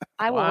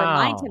 I will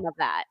remind him of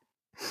that.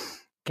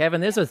 Kevin,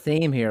 there's a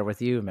theme here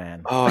with you,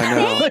 man. Oh, I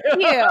know. Thank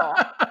you.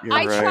 You're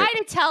I right. try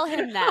to tell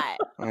him that.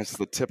 That's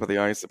the tip of the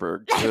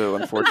iceberg, too,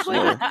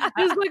 unfortunately.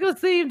 There's like a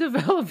theme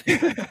developing.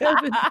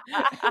 Kevin.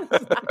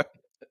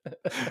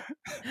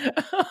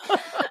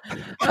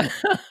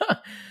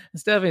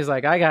 Stephanie's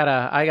like, I'm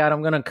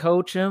gonna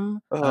coach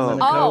him. I'm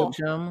gonna coach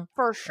him.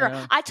 For sure.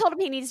 Yeah. I told him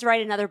he needs to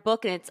write another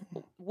book, and it's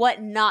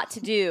what not to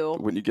do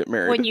When you get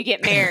married. when you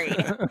get married.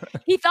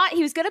 He thought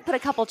he was going to put a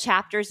couple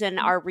chapters in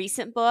our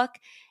recent book,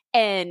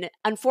 and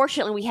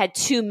unfortunately we had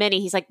too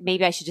many. He's like,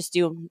 maybe I should just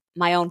do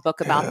my own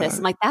book about this.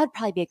 I'm like, that would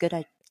probably be a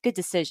good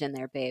decision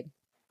there, babe.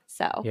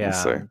 So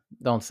Yeah,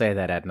 don't say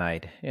that at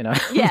night,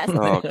 yes.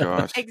 Oh,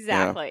 gosh.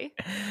 Exactly.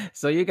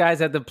 So you guys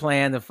had the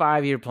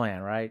 5-year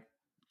plan, right?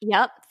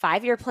 Yep.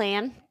 5-year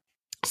plan.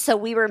 So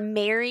we were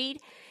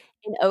married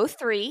in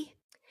 03.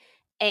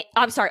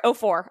 I'm sorry,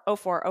 04.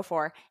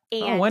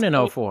 And When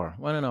in 04?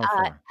 When in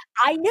 04?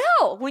 I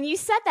know. When you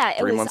said that,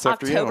 3 it was months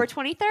after you. October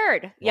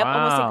 23rd. Yep.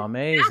 Wow, almost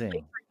amazing. exactly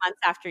 3 months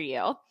after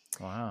you.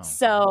 Wow.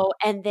 So,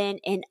 and then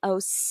in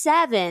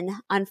 07,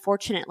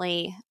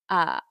 unfortunately,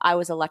 I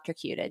was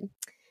electrocuted.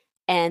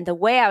 And the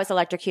way I was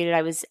electrocuted,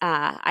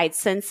 I'd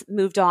since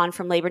moved on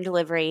from labor and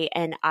delivery,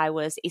 and I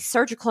was a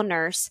surgical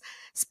nurse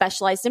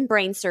specialized in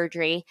brain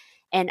surgery.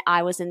 And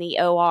I was in the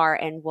OR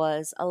and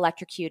was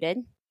electrocuted.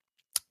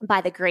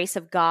 By the grace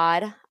of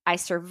God, I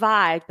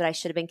survived, but I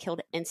should have been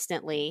killed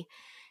instantly.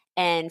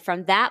 And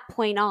from that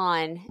point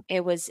on,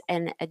 it was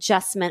an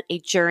adjustment, a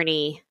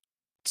journey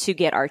to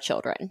get our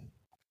children.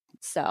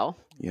 So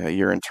yeah,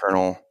 your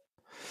internal,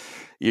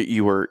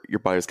 your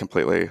body was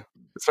completely,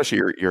 especially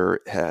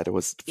your head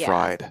was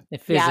fried.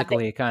 It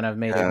physically kind of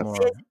made it more.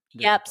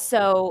 Yep.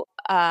 So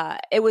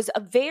it was a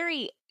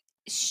very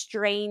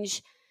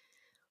strange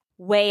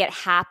way it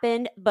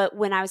happened. But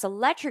when I was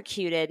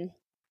electrocuted,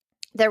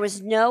 there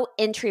was no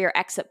entry or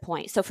exit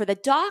point. So for the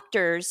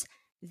doctors,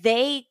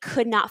 they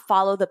could not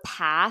follow the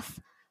path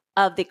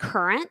of the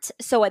current.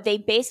 So they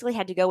basically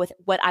had to go with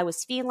what I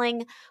was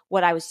feeling,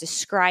 what I was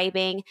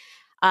describing.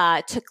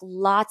 Took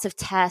lots of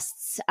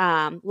tests,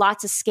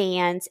 lots of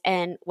scans.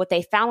 And what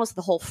they found was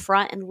the whole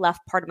front and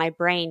left part of my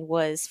brain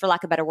was, for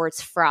lack of better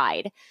words,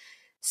 fried.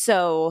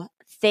 So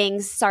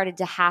things started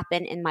to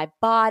happen in my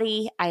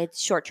body. I had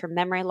short-term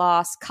memory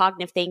loss,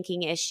 cognitive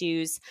thinking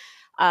issues.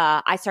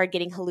 I started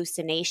getting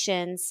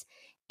hallucinations.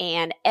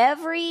 And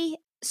every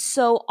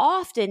so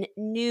often,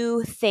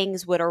 new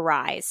things would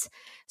arise.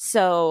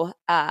 So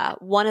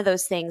one of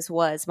those things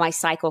was my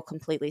cycle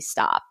completely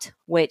stopped,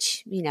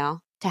 which,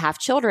 to have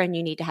children,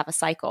 you need to have a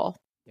cycle.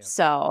 Yep.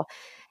 So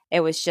it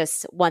was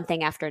just one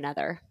thing after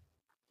another.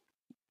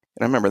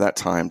 And I remember that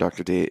time,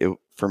 Dr. D,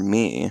 for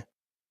me,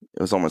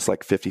 it was almost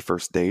like 50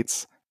 First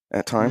Dates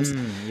at times.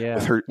 Yeah.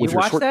 With her, you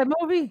watched that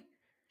movie?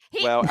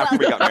 After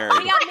we got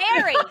married. We got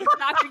married,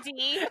 Dr.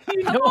 D.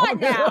 Come on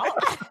now.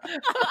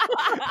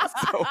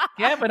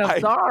 Yeah, but I'm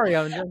sorry.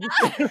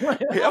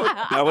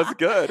 That was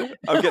good.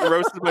 I'm getting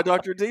roasted by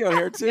Dr. D on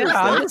here too. Yeah, so.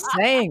 I'm just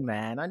saying,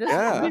 man.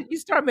 You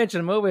start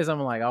mentioning movies, I'm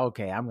like,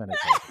 okay, I'm gonna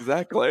say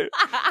exactly.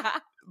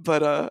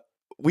 But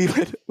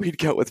we'd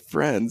go with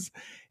friends,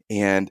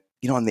 and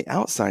on the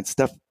outside,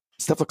 stuff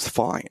looks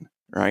fine,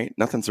 right?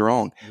 Nothing's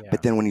wrong. Yeah.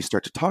 But then when you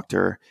start to talk to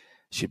her,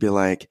 she'd be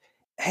like,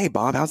 "Hey,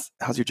 Bob,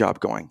 how's your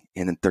job going?"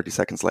 And then 30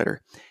 seconds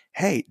later,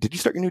 "Hey, did you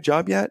start your new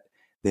job yet?"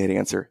 They'd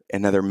answer.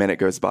 Another minute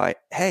goes by.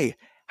 "Hey,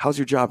 how's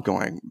your job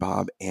going,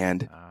 Bob?"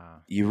 And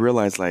you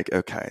realize, like,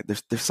 okay,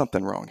 there's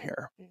something wrong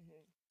here. Mm-hmm.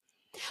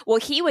 Well,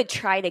 he would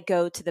try to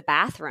go to the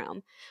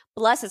bathroom.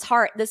 Bless his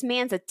heart. This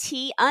man's a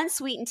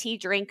unsweetened tea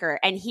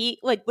drinker, and he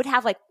would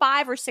have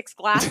 5 or 6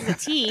 glasses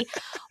of tea.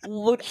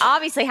 Would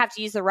obviously have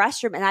to use the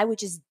restroom, and I would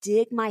just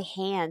dig my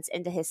hands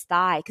into his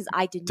thigh because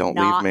I did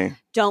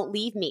Don't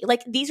leave me.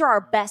 Like, these are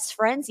our best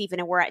friends, even,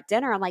 and we're at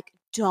dinner. I'm like,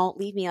 don't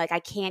leave me. Like, I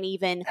can't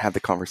even have the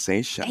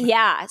conversation.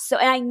 Yeah. So,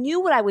 and I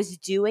knew what I was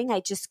doing. I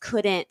just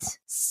couldn't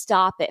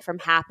stop it from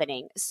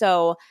happening.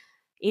 So,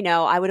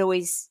 I would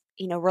always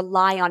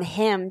rely on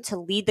him to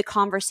lead the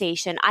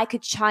conversation. I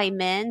could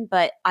chime in,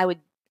 but I would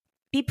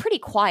be pretty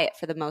quiet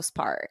for the most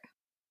part,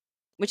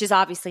 which is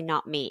obviously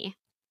not me.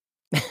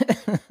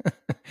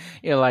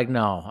 You're like,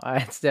 no,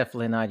 it's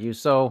definitely not you.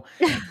 So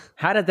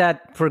how did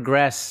that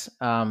progress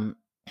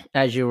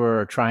as you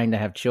were trying to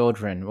have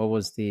children? What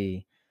was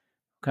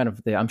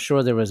I'm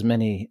sure there was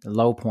many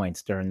low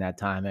points during that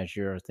time as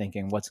you're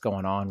thinking, what's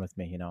going on with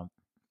me,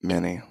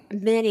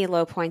 Many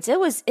low points. It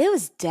was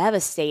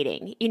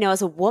devastating.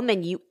 As a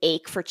woman, you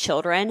ache for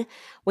children.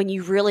 When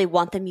you really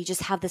want them, you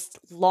just have this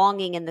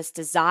longing and this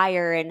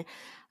desire. And,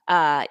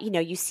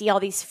 you see all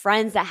these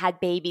friends that had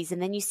babies,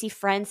 and then you see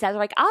friends that are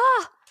like,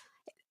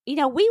 we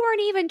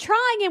weren't even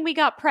trying and we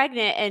got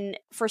pregnant. And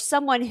for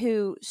someone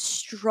who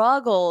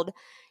struggled,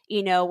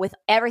 with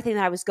everything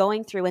that I was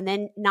going through and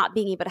then not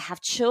being able to have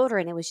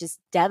children, it was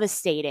just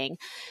devastating.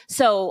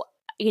 So,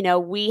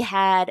 we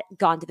had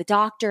gone to the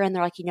doctor, and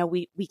they're like,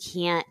 we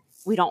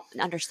don't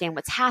understand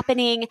what's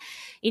happening.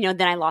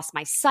 Then I lost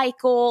my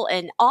cycle.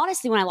 And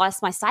honestly, when I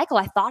lost my cycle,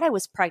 I thought I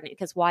was pregnant,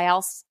 because why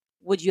else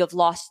would you have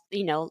lost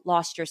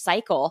your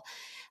cycle?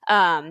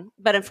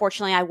 But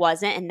unfortunately I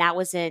wasn't. And that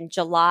was in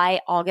July,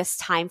 August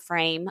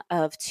timeframe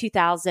of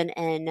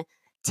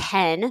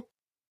 2010.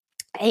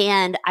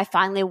 And I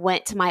finally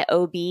went to my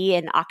OB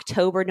in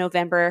October,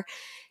 November.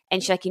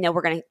 And she's like,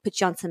 we're going to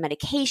put you on some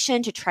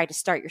medication to try to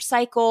start your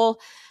cycle.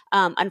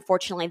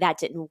 Unfortunately, that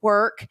didn't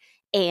work.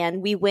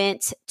 And we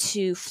went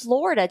to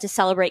Florida to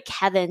celebrate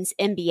Kevin's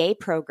MBA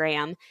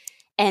program.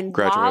 And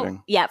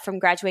graduating. From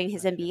graduating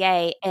his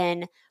MBA.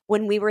 And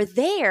when we were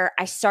there,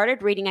 I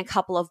started reading a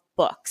couple of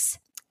books.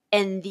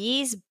 And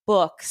these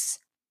books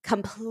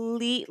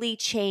completely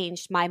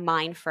changed my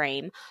mind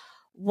frame.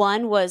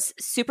 One was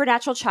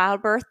Supernatural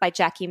Childbirth by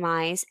Jackie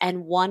Mize,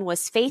 and one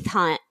was Faith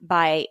Hunt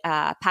by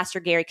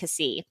Pastor Gary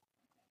Keesee.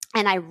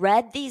 And I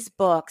read these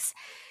books,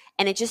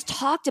 and it just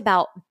talked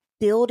about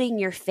building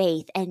your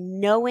faith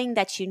and knowing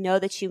that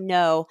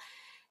that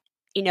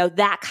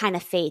that kind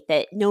of faith,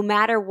 that no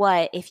matter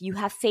what, if you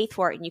have faith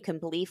for it and you can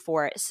believe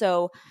for it.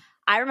 So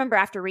I remember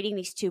after reading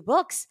these 2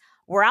 books,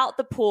 we're out at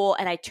the pool,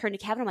 and I turned to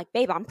Kevin. I'm like,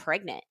 "Babe, I'm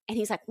pregnant." And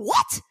he's like,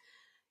 "What?"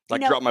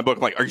 Drop my book.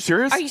 I'm like, "Are you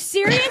serious? Are you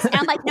serious?" And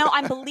I'm like, "No,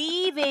 I'm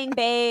believing,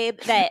 babe,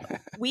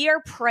 that we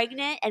are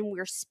pregnant and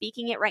we're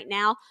speaking it right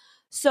now."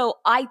 So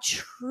I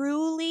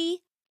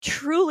truly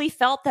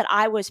felt that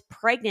I was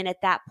pregnant at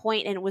that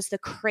point, and it was the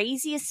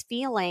craziest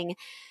feeling.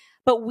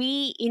 But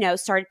we,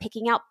 started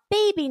picking out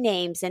baby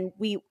names, and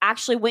we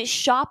actually went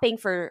shopping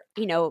for,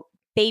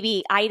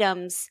 baby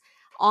items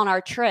on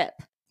our trip.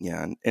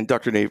 Yeah. And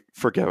Dr. Dave,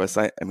 forgive us.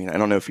 I mean, I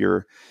don't know if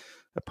you're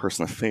a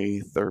person of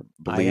faith or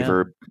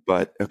believer,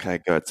 but okay,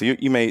 good. So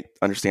you may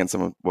understand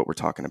some of what we're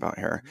talking about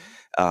here.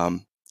 So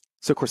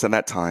of course, at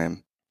that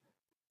time,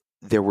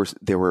 there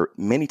were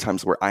many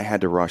times where I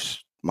had to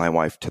rush my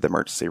wife to the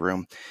emergency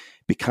room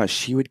because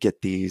she would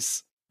get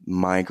these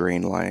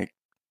migraine-like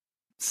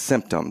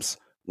symptoms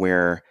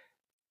where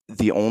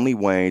the only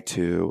way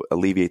to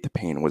alleviate the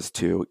pain was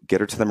to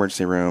get her to the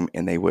emergency room,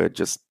 and they would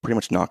just pretty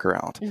much knock her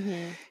out.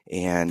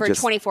 And for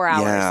just 24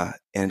 hours. Yeah,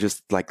 and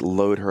just like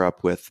load her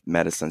up with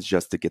medicines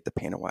just to get the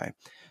pain away.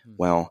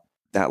 Well,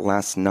 that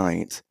last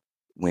night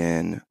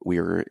when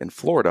we were in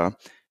Florida,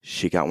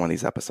 she got one of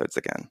these episodes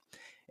again.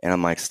 And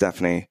I'm like,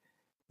 Stephanie,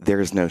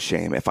 there's no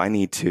shame. If I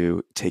need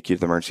to take you to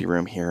the emergency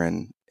room here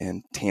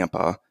in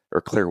Tampa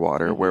or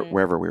Clearwater,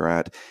 wherever we were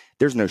at,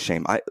 there's no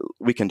shame.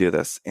 We can do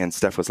this. And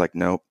Steph was like,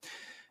 nope,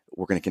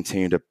 we're going to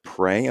continue to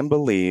pray and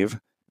believe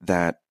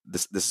that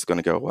this is going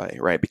to go away,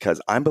 right? Because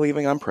I'm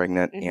believing I'm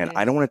pregnant, and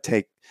I don't want to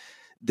take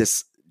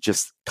this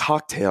just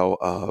cocktail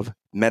of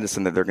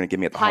medicine that they're going to give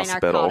me at the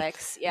hospital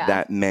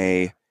that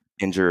may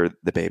injure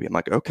the baby. I'm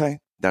like, okay,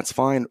 that's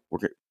fine.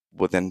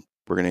 Then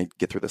we're going to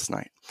get through this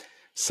night.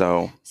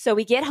 So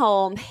we get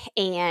home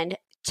and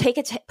take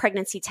a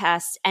pregnancy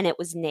test, and it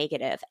was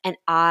negative. And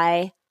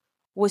I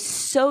was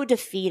so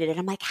defeated. And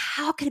I'm like,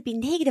 how could it be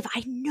negative?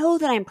 I know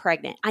that I'm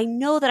pregnant.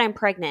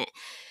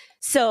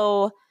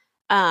 So,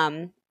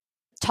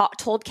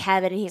 told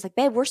Kevin, and he's like,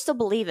 babe, we're still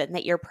believing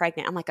that you're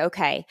pregnant. I'm like,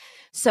 okay.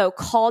 So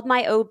called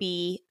my OB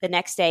the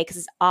next day,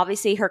 because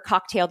obviously her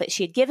cocktail that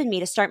she had given me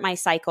to start my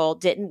cycle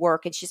didn't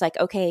work. And she's like,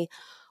 okay,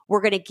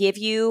 we're going to give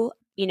you,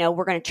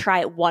 we're going to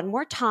try it one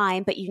more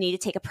time, but you need to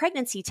take a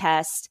pregnancy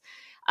test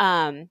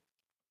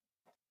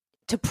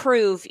to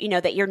prove,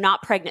 that you're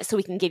not pregnant, so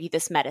we can give you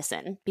this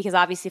medicine. Because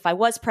obviously if I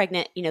was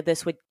pregnant,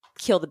 this would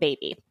kill the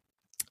baby.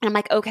 And I'm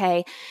like,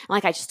 okay.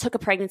 I just took a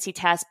pregnancy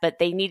test, but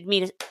they needed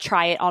me to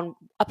try it on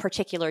a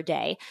particular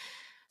day.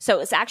 So it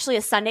was actually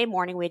a Sunday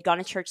morning. We had gone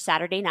to church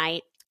Saturday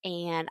night,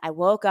 and I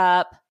woke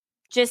up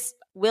just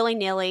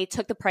willy-nilly,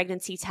 took the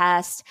pregnancy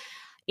test,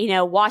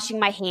 washing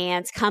my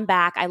hands, come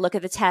back. I look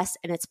at the test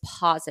and it's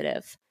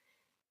positive.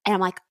 And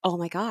I'm like, oh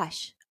my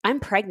gosh, I'm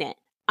pregnant.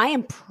 I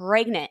am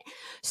pregnant.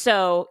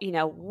 So,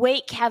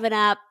 wake Kevin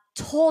up,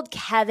 told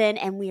Kevin,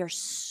 and we are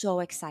so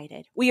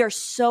excited.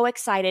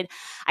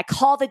 I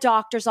call the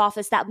doctor's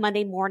office that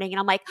Monday morning, and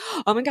I'm like,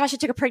 oh my gosh, I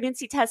took a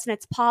pregnancy test and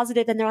it's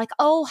positive. And they're like,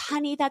 oh,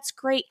 honey, that's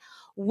great.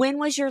 When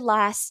was your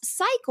last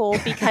cycle?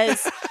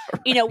 Because,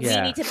 we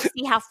need to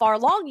see how far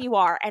along you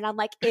are. And I'm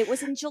like, it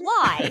was in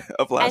July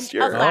of last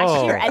year.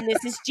 And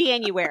this is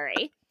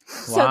January.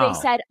 So they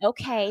said,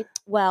 okay,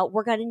 well,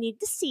 we're going to need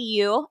to see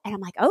you. And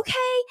I'm like, okay.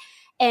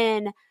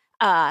 And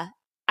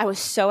I was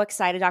so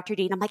excited, Dr.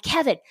 Dean. I'm like,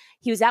 Kevin,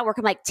 he was at work.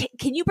 I'm like,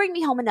 can you bring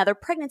me home another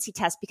pregnancy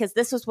test? Because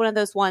this was one of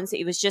those ones that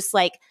it was just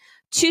like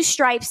 2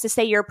 stripes to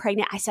say you're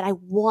pregnant. I said, I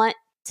want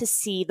to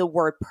see the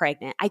word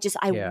pregnant. I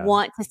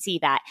want to see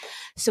that.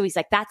 So he's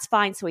like, that's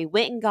fine. So we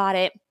went and got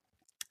it,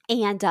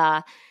 and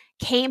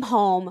came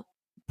home,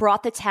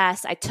 brought the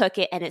test. I took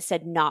it, and it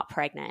said not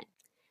pregnant.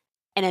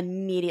 And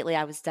immediately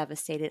I was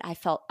devastated.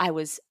 I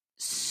was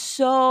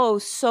so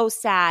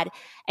sad.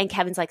 And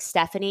Kevin's like,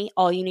 Stephanie,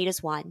 all you need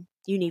is one.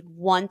 You need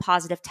one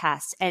positive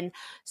test. And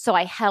so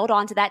I held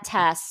on to that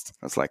test.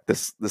 I was like, the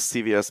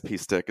CVS pea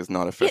stick is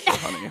not official,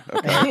 honey.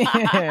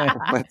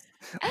 Okay.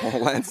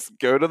 let's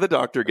go to the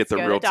doctor, get the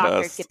real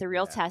test. Get the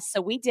real test.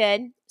 So we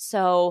did.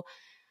 So,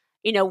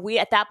 we,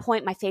 at that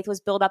point, my faith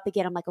was built up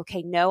again. I'm like,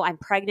 okay, no, I'm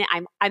pregnant.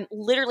 I'm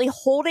literally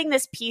holding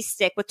this pea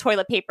stick with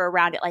toilet paper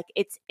around it. Like,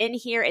 it's in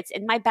here. It's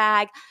in my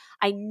bag.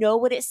 I know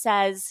what it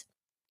says.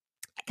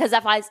 Because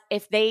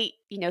if they,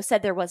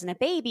 said there wasn't a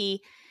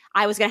baby,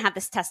 I was going to have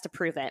this test to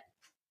prove it.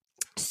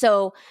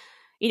 So,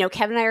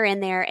 Kevin and I are in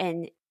there,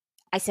 and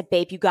I said,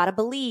 babe, you got to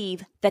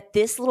believe that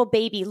this little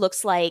baby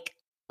looks like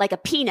a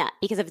peanut,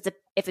 because if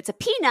it's a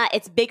peanut,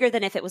 it's bigger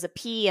than if it was a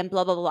pea, and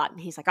blah, blah, blah.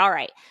 And he's like, all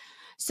right.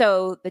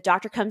 So the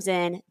doctor comes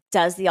in,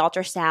 does the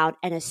ultrasound.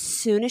 And as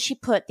soon as she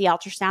put the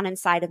ultrasound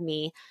inside of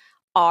me,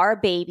 our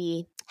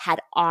baby had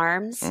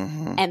arms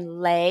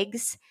and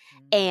legs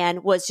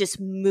and was just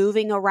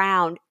moving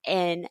around.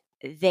 And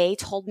they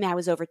told me I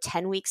was over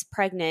 10 weeks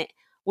pregnant,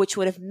 which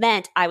would have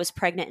meant I was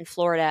pregnant in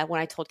Florida when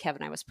I told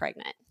Kevin I was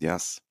pregnant.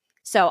 Yes.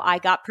 So I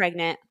got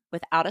pregnant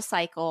without a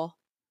cycle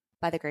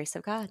by the grace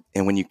of God.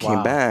 And when you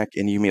came back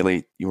and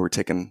you were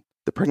taking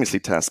the pregnancy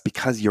test,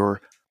 because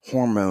your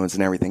hormones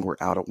and everything were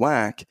out of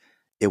whack,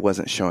 it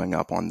wasn't showing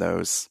up on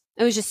those.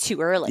 It was just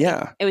too early.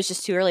 Yeah. It was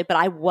just too early. But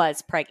I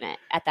was pregnant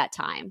at that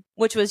time,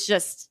 which was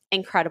just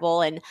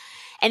incredible, and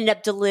ended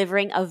up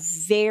delivering a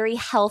very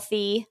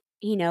healthy,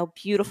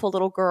 beautiful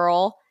little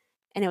girl.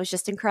 And it was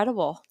just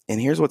incredible.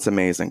 And here's what's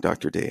amazing,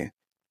 Dr. D.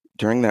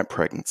 During that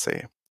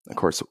pregnancy, of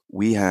course,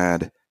 we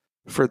had,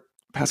 for the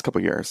past couple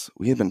of years,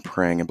 we had been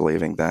praying and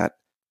believing that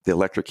the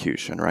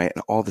electrocution, right,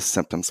 and all the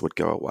symptoms would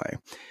go away.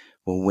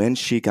 Well, when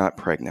she got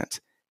pregnant,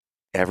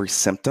 every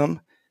symptom,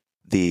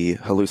 the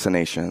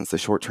hallucinations, the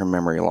short-term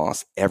memory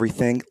loss,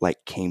 everything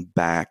came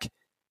back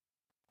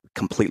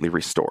completely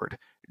restored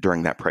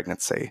during that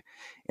pregnancy.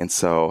 And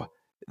so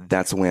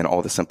that's when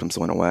all the symptoms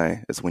went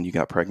away, is when you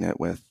got pregnant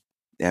with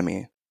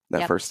Emmy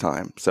that first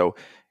time. So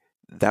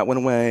that went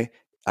away.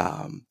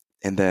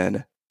 And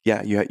then,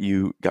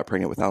 you got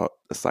pregnant without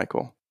a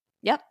cycle.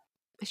 Yep,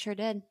 I sure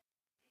did.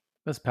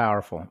 That's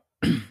powerful.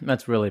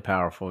 That's really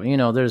powerful.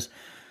 There's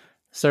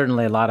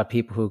certainly a lot of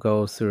people who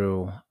go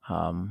through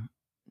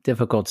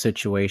difficult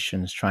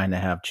situations trying to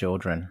have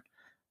children.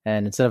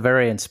 And it's a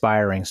very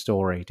inspiring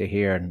story to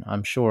hear. And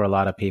I'm sure a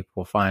lot of people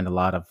will find a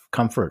lot of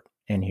comfort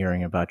in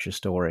hearing about your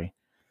story.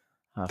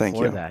 Thank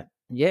for you. that.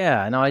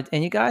 Yeah, no,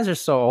 and you guys are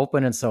so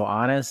open and so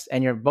honest,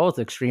 and you're both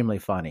extremely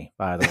funny,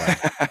 by the way.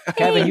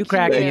 Kevin, you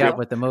cracked me up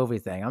with the movie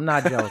thing. I'm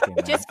not joking.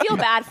 Man. Just feel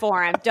bad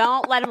for him.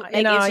 Don't let him.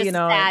 It's just a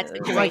sad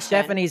situation. Like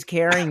Stephanie's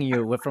carrying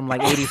you from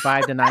like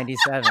 85 to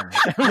 97.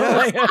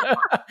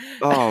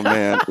 Oh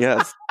man,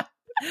 yes,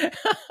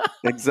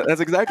 that's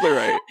exactly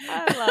right.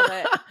 I love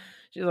it.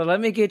 She's like,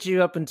 let me get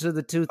you up into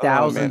the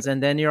 2000s,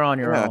 and then you're on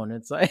your own.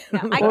 It's like,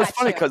 well, it's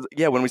funny because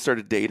when we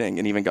started dating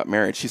and even got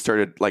married, she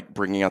started like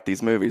bringing out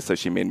these movies. So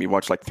she made me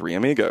watch like Three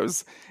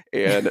Amigos,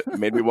 and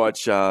made me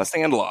watch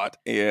Sandlot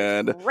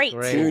and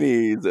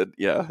Goonies.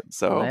 And,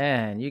 so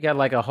man, you got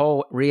like a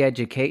whole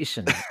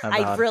re-education.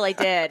 I really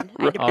did.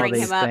 I had to bring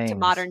him up to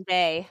modern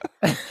day.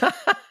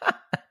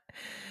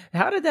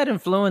 How did that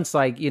influence?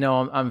 Like,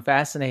 I'm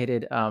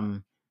fascinated.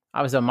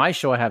 I was on my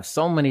show. I have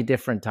so many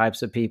different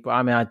types of people.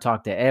 I mean, I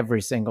talk to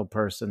every single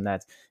person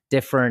that's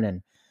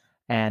different,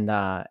 and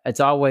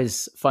it's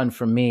always fun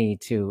for me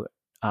to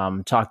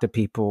talk to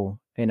people,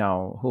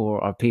 who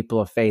are people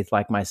of faith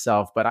like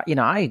myself. But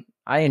I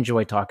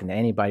enjoy talking to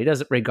anybody,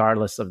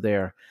 regardless of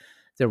their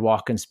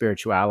walk in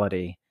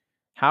spirituality.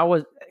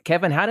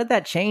 Kevin? How did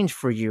that change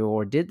for you,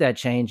 or did that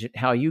change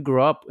how you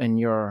grew up in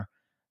your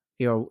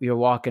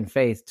walk in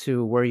faith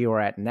to where you are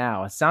at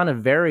now? It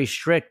sounded very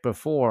strict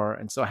before.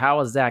 And so how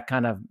has that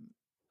kind of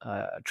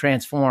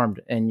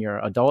transformed in your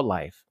adult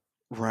life?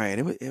 Right.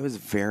 It was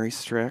very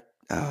strict.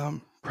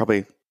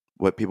 Probably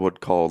what people would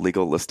call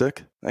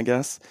legalistic, I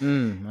guess.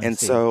 I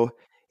see. So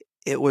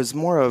it was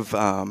more of,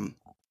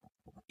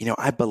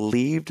 I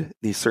believed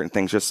these certain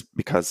things just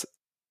because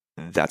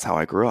that's how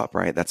I grew up,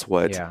 right? That's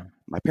what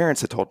my parents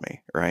had told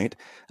me, right?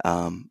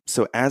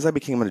 So as I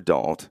became an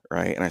adult,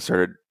 right, and I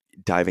started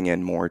diving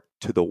in more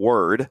to the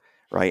word,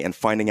 right, and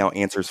finding out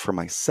answers for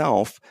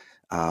myself,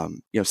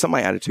 some of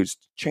my attitudes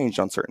changed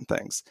on certain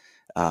things.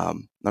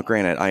 Now,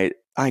 granted,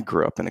 I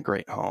grew up in a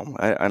great home.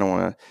 I don't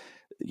want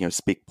to,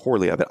 speak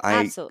poorly of it.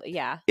 Absolutely,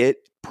 yeah.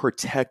 It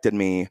protected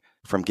me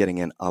from getting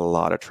in a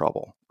lot of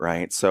trouble,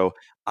 right? So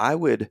I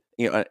would,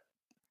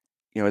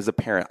 as a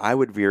parent, I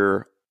would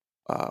veer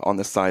on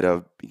the side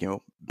of,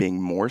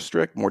 being more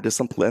strict, more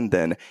disciplined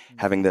than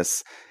having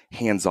this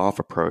hands-off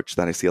approach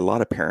that I see a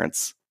lot of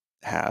parents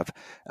have.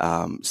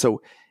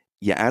 So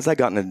as I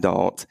got an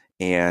adult,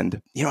 and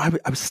I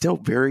was still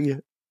very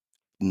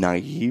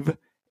naive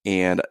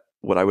and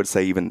what I would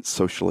say even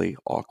socially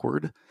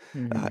awkward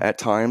at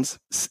times,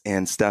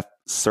 and Steph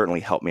certainly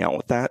helped me out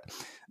with that.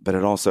 But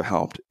it also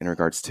helped in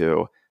regards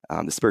to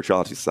the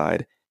spirituality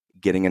side,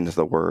 getting into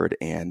the word,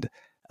 and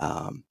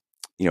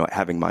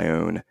having my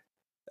own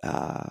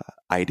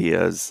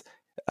ideas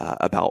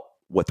about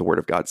what the Word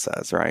of God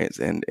says, right?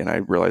 And I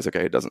realized,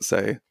 okay, it doesn't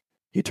say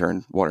he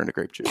turned water into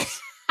grape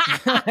juice.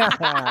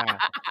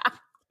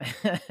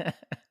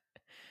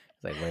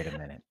 Like, wait a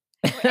minute.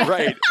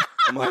 Right.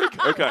 I'm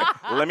like, okay,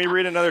 let me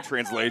read another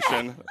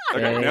translation.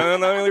 Okay, no,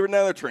 let me read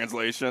another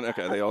translation.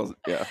 Okay, they all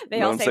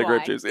say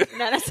grape juice. Yeah.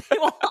 None say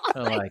wine.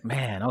 I'm like,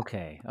 man,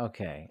 okay.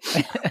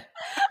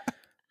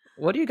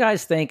 What do you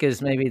guys think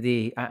is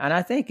maybe and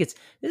I think this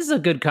is a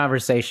good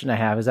conversation to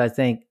have, is I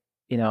think,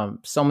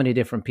 so many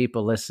different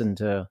people listen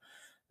to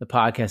the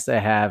podcast I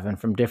have, and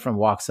from different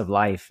walks of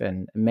life,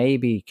 and may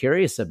be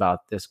curious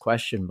about this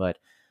question, but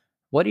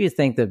what do you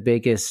think the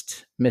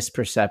biggest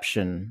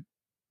misperception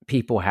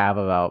people have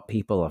about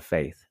people of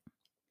faith?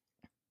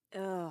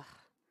 Ugh.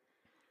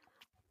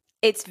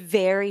 It's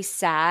very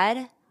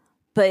sad,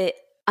 but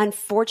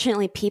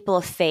unfortunately, people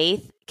of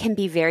faith can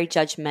be very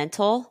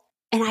judgmental.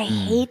 And I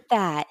hate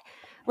that.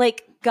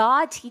 Like,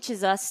 God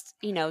teaches us,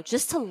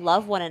 just to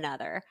love one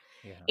another.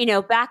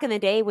 Yeah. Back in the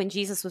day when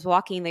Jesus was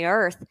walking the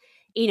earth,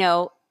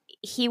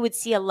 he would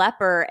see a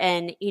leper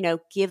and,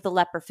 give the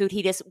leper food.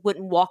 He just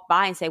wouldn't walk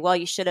by and say, well,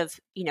 you should have,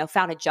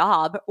 found a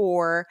job,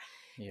 or,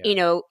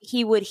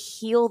 he would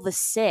heal the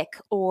sick,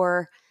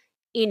 or,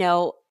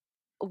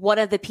 one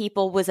of the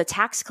people was a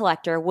tax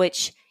collector,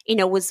 which,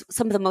 was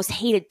some of the most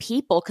hated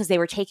people because they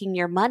were taking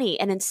your money.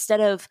 And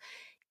instead of,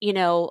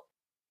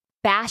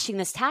 bashing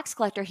this tax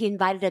collector, he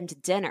invited him to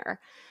dinner.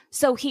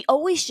 So he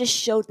always just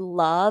showed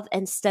love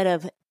instead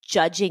of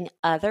judging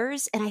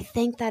others. And I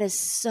think that is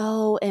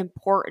so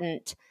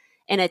important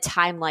in a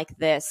time like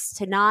this,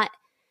 to not,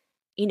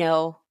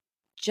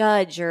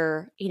 judge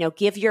or,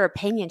 give your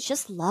opinions,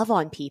 just love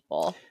on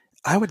people.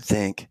 I would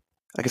think,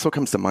 I guess what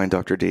comes to mind,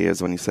 Dr. D,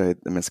 is when you say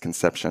the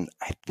misconception,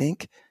 I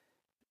think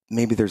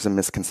maybe there's a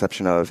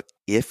misconception of,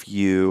 if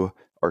you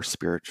are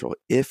spiritual,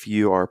 if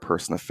you are a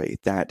person of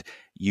faith, that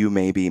you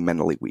may be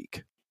mentally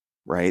weak,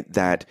 right?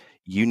 That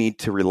you need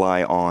to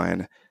rely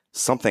on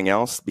something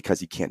else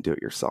because you can't do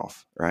it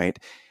yourself, right?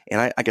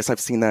 And I guess I've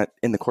seen that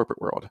in the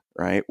corporate world,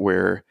 right?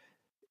 Where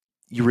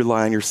you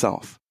rely on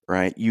yourself,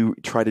 right? You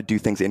try to do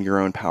things in your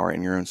own power,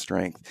 in your own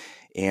strength.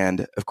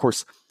 And of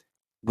course,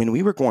 when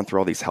we were going through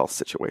all these health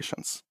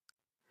situations,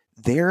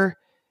 there,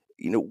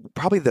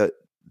 probably the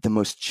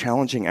most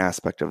challenging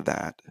aspect of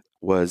that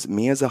was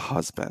me as a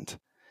husband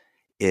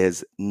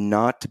is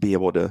not to be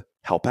able to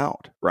help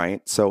out,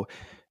 right? So,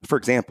 for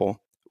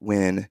example,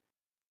 when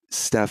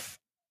Steph,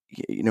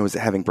 was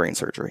having brain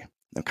surgery,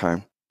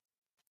 okay,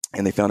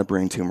 and they found a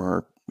brain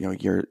tumor,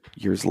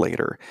 years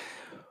later,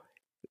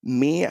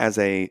 me as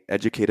a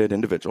educated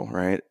individual,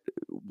 right?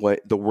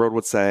 What the world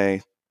would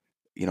say,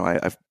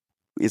 I've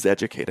is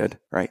educated,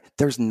 right?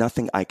 There's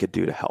nothing I could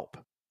do to help,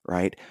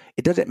 right?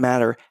 It doesn't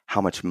matter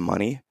how much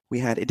money we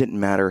had. It didn't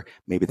matter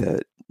maybe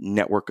the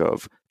network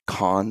of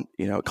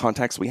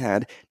contacts we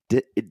had.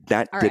 That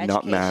did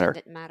not matter.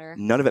 Didn't matter.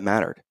 None of it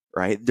mattered,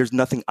 right? There's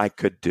nothing I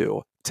could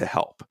do to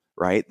help,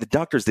 right? The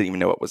doctors didn't even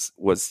know what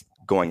was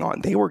going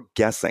on. They were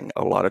guessing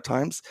a lot of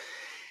times.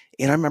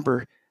 And I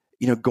remember,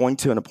 going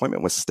to an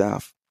appointment with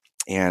Steph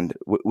and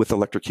with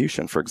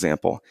electrocution, for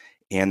example,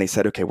 and they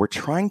said, okay, we're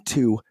trying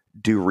to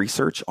do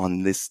research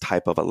on this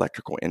type of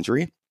electrical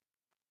injury.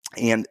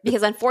 And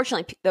because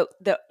unfortunately,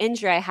 the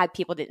injury I had,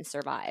 people didn't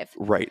survive.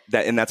 Right.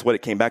 And that's what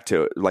it came back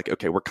to. Like,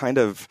 okay, we're kind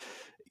of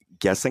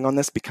guessing on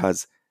this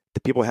because the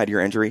people who had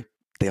your injury,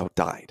 they all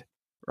died.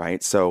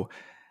 Right. So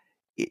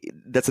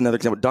that's another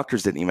example.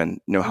 Doctors didn't even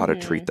know how to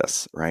treat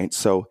this. Right.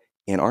 So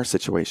in our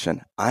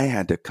situation, I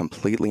had to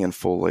completely and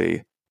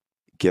fully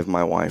give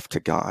my wife to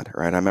God.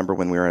 Right. I remember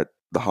when we were at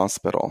the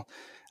hospital,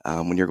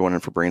 when you're going in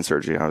for brain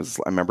surgery, I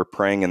remember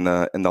praying in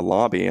the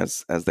lobby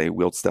as they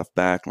wheeled stuff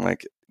back. I'm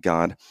like,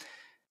 God,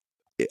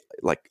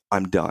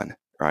 I'm done,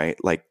 right?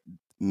 Like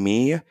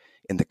me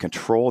and the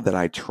control that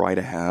I try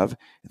to have,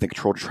 the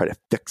control to try to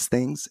fix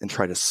things and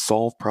try to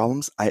solve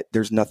problems.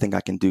 There's nothing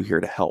I can do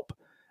here to help.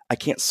 I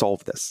can't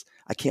solve this.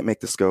 I can't make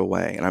this go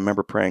away. And I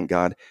remember praying,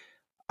 God,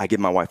 I give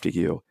my wife to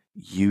you.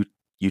 You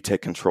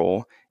take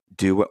control.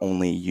 Do what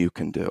only you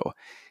can do.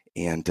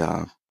 And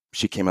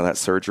she came out of that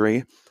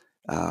surgery.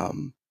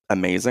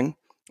 Amazing,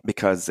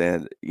 because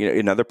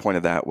another point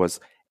of that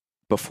was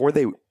before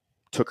they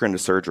took her into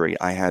surgery,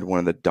 I had one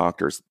of the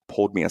doctors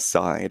pulled me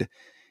aside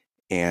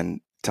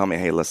and tell me,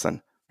 hey,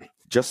 listen,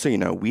 just so you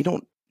know, we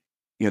don't,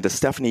 the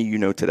Stephanie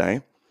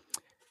today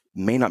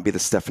may not be the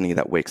Stephanie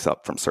that wakes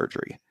up from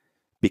surgery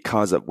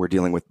because we're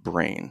dealing with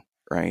brain,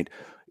 right?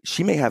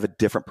 She may have a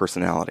different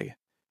personality.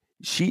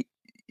 She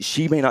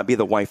may not be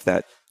the wife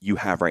that you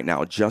have right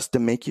now, just to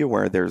make you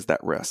aware there's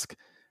that risk,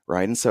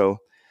 right? And so,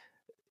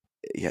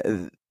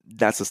 yeah,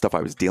 that's the stuff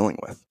I was dealing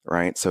with,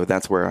 right? So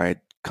that's where I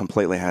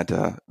completely had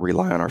to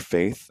rely on our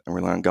faith and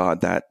rely on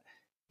God that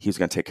He was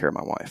going to take care of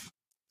my wife.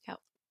 Yep.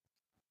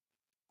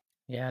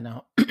 Yeah,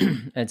 no,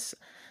 I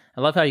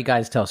love how you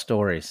guys tell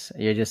stories.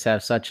 You just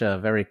have such a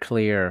very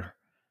clear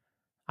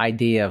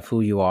idea of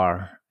who you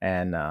are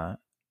and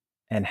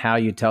how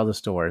you tell the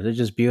stories. It's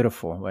just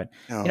beautiful. But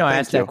I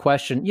asked that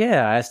question.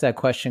 Yeah, I asked that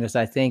question because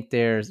I think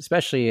there's,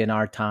 especially in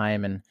our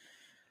time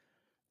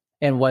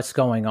and what's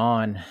going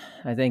on,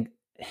 I think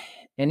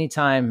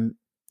anytime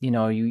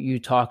you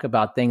talk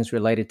about things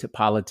related to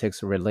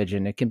politics or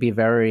religion, it can be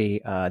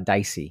very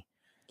dicey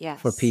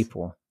for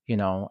people,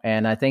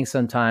 and I think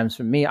sometimes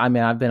for me,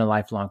 I've been a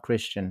lifelong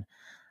Christian,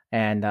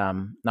 and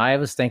I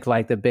always think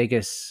like the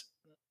biggest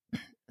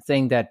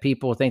thing that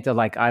people think that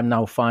like I'm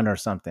no fun or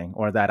something,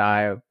 or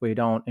that we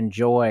don't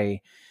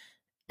enjoy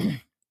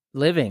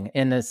living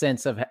in the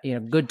sense of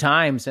good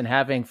times and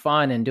having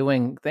fun and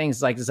doing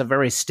things, like it's a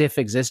very stiff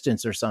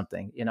existence or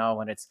something,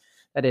 and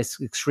that is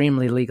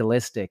extremely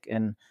legalistic.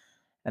 And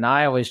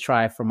I always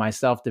try for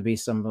myself to be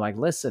some like,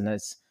 listen,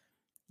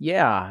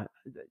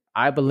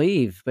 I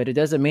believe, but it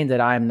doesn't mean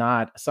that I'm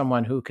not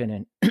someone who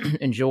can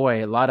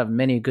enjoy a lot of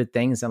many good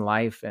things in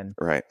life. And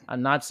right.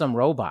 I'm not some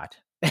robot,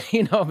 because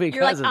you're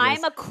like, of I'm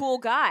this. a cool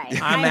guy.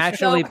 I'm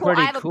actually so cool.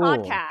 pretty I have cool. a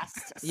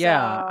podcast.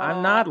 Yeah.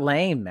 I'm not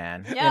lame,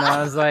 man. Yeah.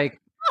 I was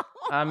like,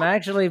 I'm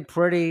actually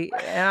pretty,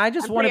 and I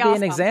just want to be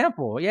awesome. an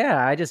example.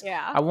 Yeah.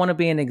 I want to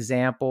be an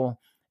example.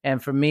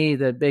 And for me,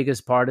 the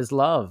biggest part is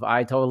love.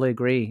 I totally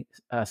agree,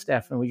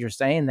 Steph, when you're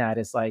saying that.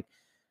 It's like,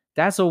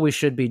 that's what we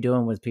should be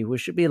doing with people. We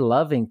should be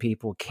loving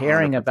people,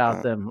 caring 100%.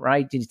 About them,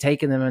 right?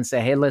 Taking them and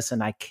say, hey,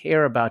 listen, I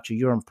care about you.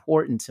 You're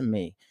important to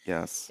me.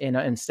 Yes.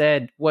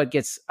 Instead, what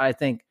gets, I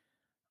think,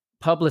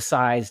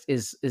 publicized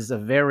is the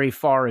very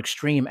far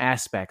extreme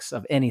aspects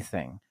of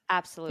anything.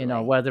 Absolutely.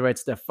 Whether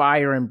it's the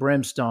fire and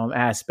brimstone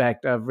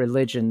aspect of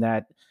religion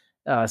that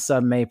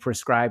some may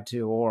prescribe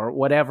to, or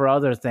whatever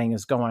other thing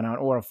is going on,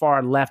 or a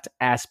far left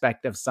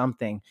aspect of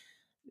something.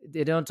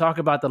 They don't talk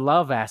about the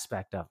love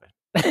aspect of it.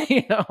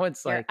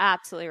 It's You're like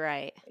absolutely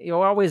right. You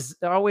always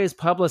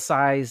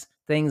publicize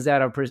things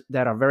that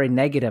are very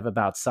negative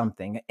about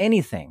something,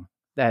 anything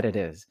that it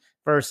is,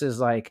 versus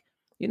like,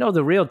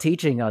 the real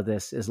teaching of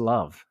this is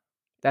love.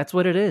 That's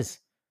what it is.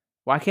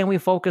 Why can't we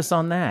focus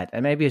on that?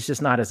 And maybe it's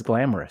just not as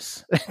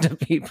glamorous to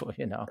people,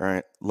 you know. All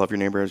right. Love your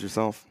neighbor as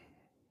yourself.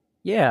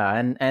 Yeah,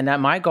 and that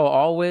my goal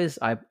always,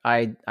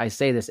 I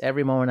say this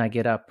every moment I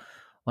get up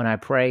when I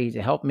pray,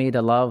 to help me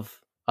to love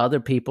other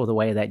people the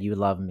way that you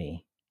love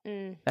me.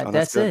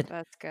 That's good. it.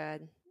 That's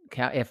good.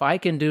 If I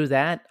can do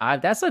that,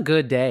 that's a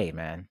good day,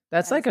 man.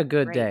 That's like a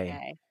good great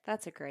day.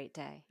 That's a great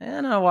day.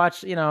 And I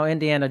watch,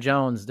 Indiana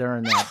Jones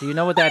during that. Do you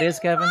know what that is,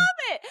 Kevin? Love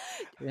it.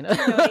 You know?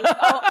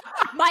 Oh,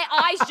 my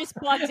eyes just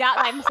bugged out,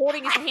 and I'm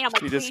holding his hand. I'm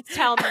like, please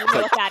tell me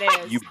what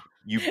that is.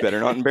 You better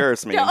not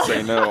embarrass me and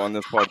say no on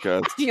this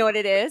podcast. Do you know what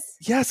it is?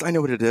 Yes, I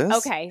know what it is.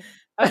 Okay.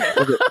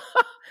 Was it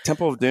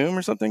Temple of Doom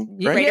or something?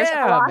 Right? Raiders of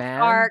the Lost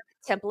man. Ark,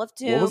 Temple of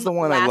Doom. What was the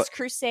one Last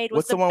Crusade was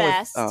What's the one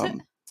best.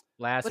 with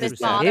Last with his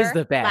Crusade father. is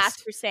the best.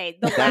 Last Crusade.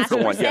 The that's Last the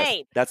one. Crusade.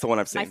 Yes, that's the one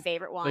I've seen. My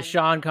favorite one. With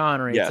Sean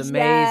Connery. Yes. It's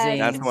amazing.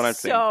 That's the one I've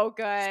seen. So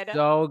good.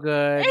 So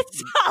good. It's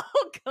so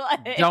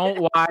good. Don't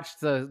watch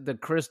the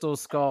Crystal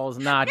Skulls.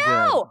 Not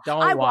No, good.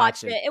 Don't I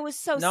watch watched it. It was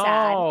so No.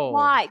 sad.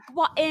 Why?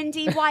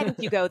 Indy, why did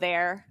you go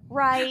there?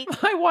 Right?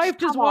 My wife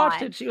just Come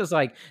watched on. it. She was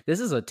like, "This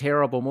is a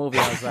terrible movie."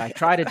 I was like,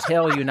 "Try to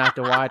tell you not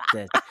to watch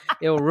this.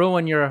 It'll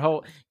ruin your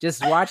whole.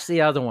 Just watch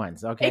the other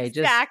ones, okay?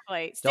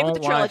 Exactly. Stick with the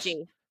don't watch-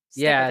 trilogy.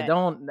 Stick Yeah,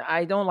 with it.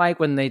 I don't like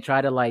when they try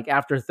to, like,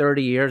 after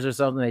 30 years or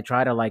something, they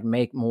try to, like,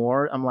 make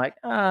more. I'm like,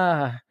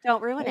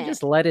 Don't ruin it.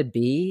 just let it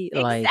be.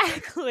 Like,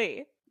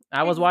 Exactly.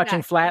 I was watching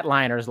Exactly.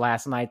 Flatliners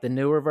last night, the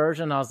newer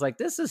version. I was like,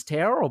 this is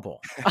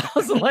terrible. I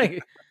was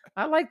like,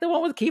 I like the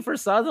one with Kiefer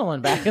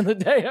Sutherland back in the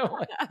day. I'm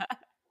like,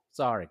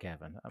 sorry,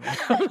 Kevin.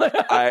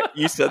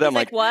 You said that. I'm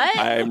like, what?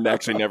 I've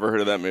actually never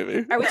heard of that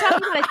movie. Are we talking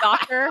about a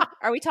doctor?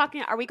 Are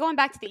we going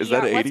back to the Is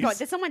ER? that What's 80s? going?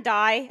 Did someone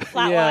die?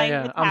 Flatline?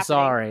 Yeah. What's I'm happening?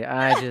 sorry.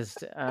 I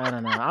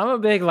don't know. I'm a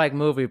big, like,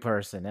 movie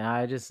person.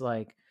 I just,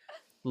 like,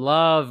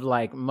 love,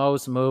 like,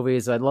 most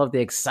movies. I love the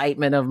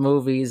excitement of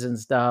movies and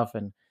stuff.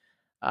 And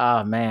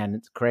oh man,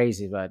 it's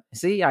crazy. But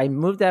see, I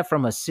moved that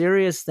from a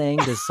serious thing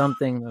to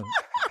something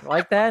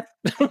like that.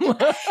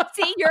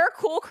 See, you're a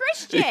cool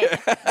Christian.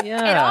 It all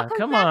Yeah, comes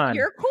come back- on.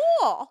 You're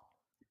cool.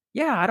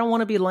 Yeah, I don't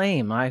want to be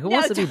lame. Who No,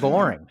 wants to be don't.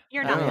 boring?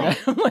 You're I not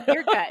mean, lame.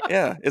 You're good.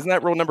 Yeah, isn't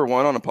that rule number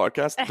 1 on a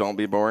podcast? Don't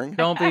be boring.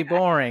 Don't be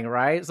boring,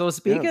 right? So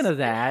speaking Yes. of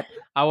that,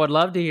 I would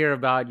love to hear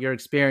about your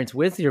experience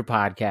with your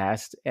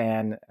podcast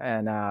and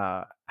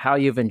how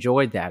you've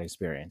enjoyed that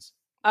experience.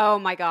 Oh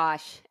my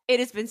gosh. It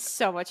has been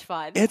so much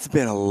fun. It's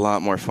been a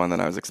lot more fun than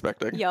I was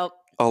expecting. Yep.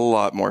 A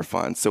lot more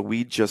fun. So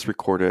we just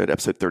recorded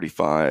episode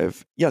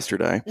 35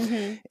 yesterday,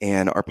 Mm-hmm.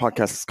 and our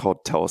podcast is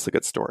called Tell Us a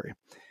Good Story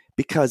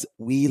because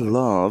we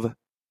love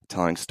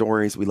telling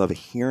stories. We love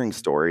hearing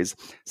stories.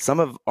 Some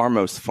of our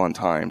most fun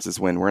times is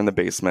when we're in the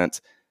basement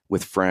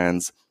with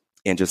friends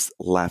and just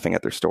laughing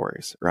at their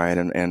stories, right?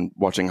 And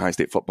watching high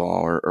state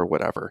football or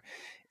whatever.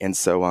 And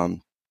so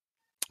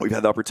we've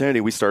had the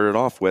opportunity. We started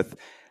off with,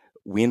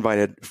 we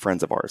invited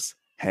friends of ours.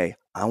 Hey,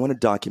 I want to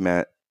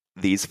document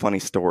these funny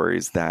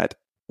stories that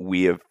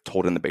we have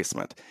told in the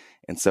basement.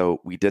 And so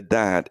we did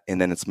that.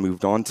 And then it's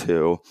moved on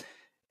to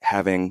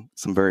having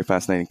some very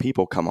fascinating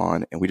people come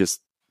on and we just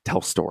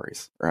tell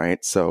stories,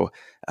 right? So,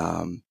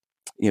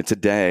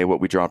 today what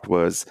we dropped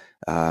was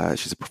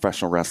she's a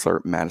professional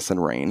wrestler, Madison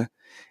Rain,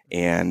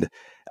 and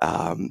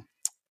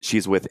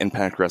she's with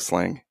Impact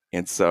Wrestling.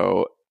 And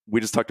so we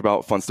just talked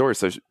about fun stories.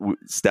 So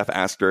Steph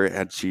asked her,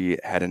 had she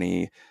had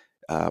any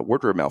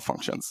wardrobe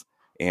malfunctions?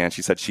 And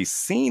she said she's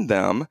seen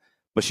them,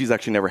 but she's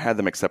actually never had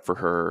them except for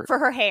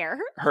her hair.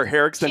 Her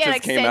hair extensions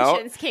came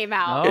out. Came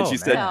out. And she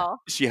said So-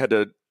 she had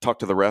to talk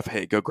to the ref,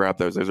 hey, go grab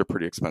those. Those are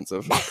pretty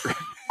expensive.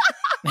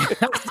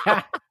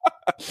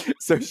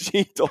 So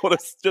she told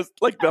us just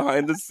like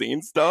behind the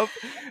scenes stuff.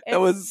 That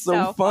was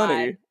so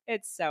funny. fun.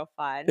 It's so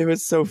fun. It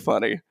was so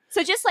funny.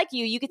 So just like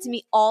you get to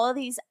meet all of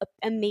these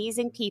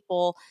amazing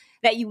people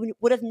that you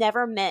would have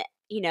never met,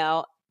 in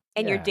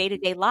your Yeah.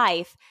 day-to-day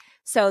life.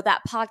 So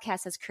that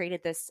podcast has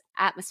created this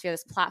atmosphere,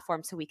 this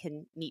platform so we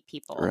can meet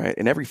people. Right.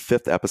 And every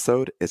 5th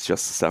episode, it's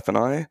just Steph and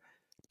I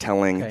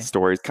telling Okay.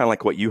 stories, kind of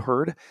like what you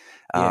heard,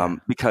 Yeah.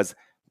 because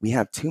we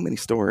have too many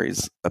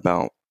stories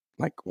about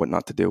like what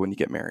not to do when you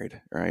get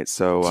married. Right.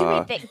 So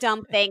Too many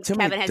dumb things too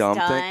many Kevin has dumb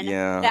done.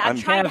 yeah. That I'm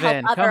trying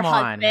Kevin, to help other come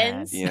on, man.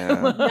 husbands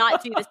Yeah.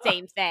 not do the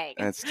same thing.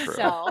 That's true.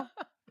 So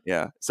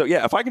Yeah. So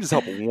yeah, if I can just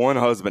help one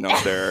husband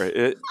out there,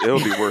 it'll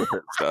be worth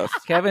it, Steph.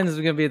 Kevin's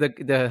gonna be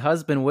the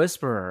husband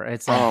whisperer.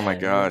 It's Oh my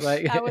gosh.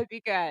 that would be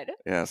good.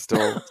 Yeah,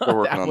 still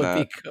working on would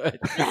that. be good.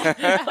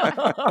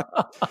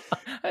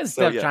 So,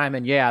 Steph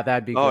chiming, yeah,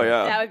 that'd be good. Oh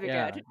yeah. That would be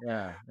yeah, good.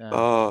 yeah,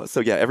 yeah.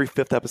 So yeah, every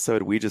 5th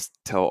episode, we just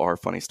tell our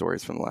funny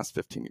stories from the last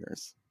 15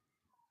 years.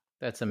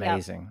 That's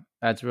amazing.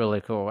 That's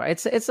really cool.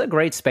 It's a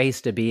great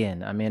space to be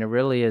in. I mean, it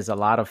really is a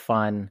lot of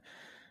fun.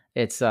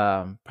 It's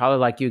probably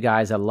like you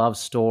guys. I love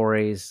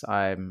stories.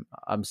 I'm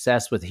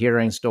obsessed with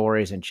hearing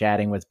stories and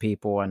chatting with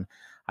people, and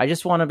I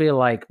just want to be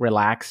like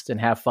relaxed and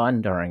have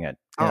fun during it.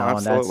 Oh, And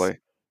absolutely.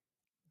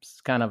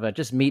 it's kind of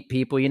just meet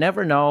people. You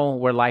never know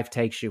where life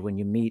takes you when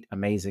you meet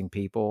amazing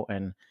people,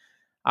 and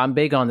I'm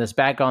big on this,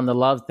 back on the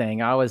love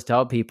thing. I always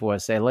tell people, I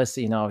say,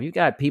 listen, if you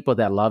got people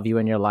that love you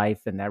in your life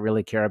and that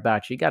really care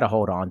about you, you got to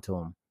hold on to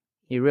them.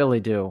 You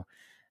really do.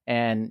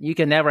 And you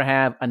can never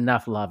have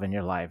enough love in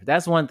your life.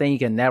 That's one thing you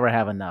can never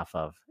have enough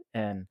of.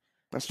 And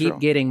keep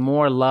getting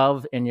more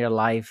love in your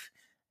life.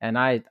 And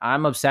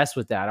I'm obsessed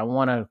with that. I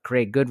want to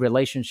create good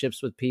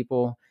relationships with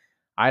people.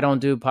 I don't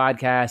do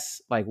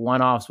podcasts like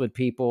one-offs with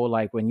people.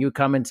 Like when you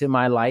come into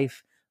my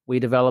life, we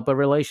develop a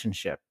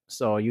relationship.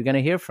 So you're going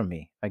to hear from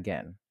me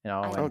again. I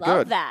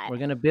love that. We're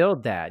going to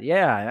build that.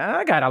 Yeah.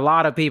 I got a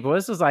lot of people.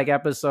 This is like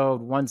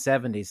episode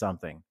 170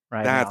 something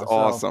right now. That's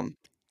awesome.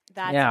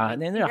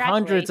 And then there are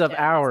hundreds of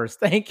hours.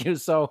 Thank you.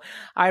 So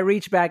I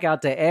reach back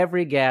out to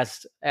every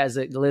guest as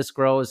the list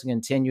grows and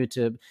continue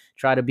to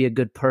try to be a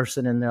good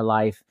person in their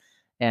life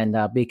and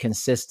be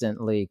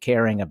consistently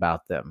caring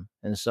about them.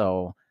 And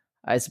so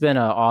it's been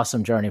an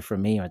awesome journey for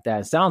me with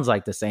that. It sounds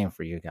like the same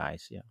for you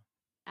guys. Yeah.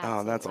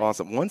 Absolutely. Oh, that's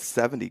awesome.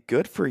 170.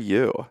 Good for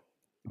you.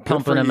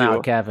 Pumping them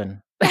out,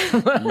 Kevin.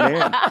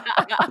 Man.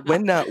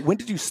 When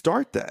did you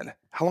start then?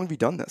 How long have you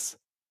done this?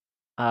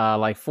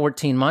 Like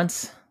 14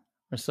 months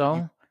or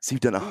so. So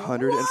you've done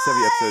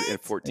 170 episodes in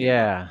 14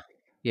 months.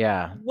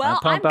 Yeah. Well,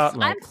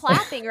 I'm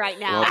clapping right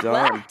now.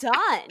 Well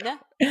done.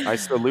 I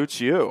salute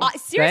you.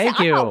 Seriously, Thank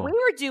you. I thought we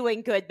were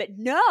doing good, but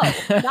no,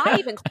 not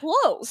even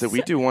close. So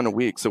we do 1 a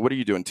week. So what are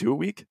you doing, 2 a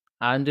week?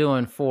 I'm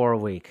doing 4 a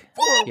week.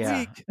 4 a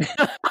week?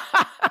 What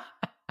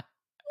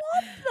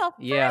the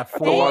Yeah,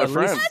 frick? lot at of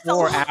least friends.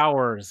 4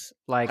 hours.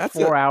 Like That's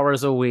 4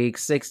 hours a week,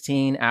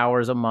 16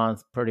 hours a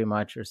month, pretty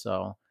much or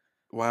so.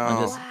 Wow.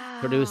 I'm just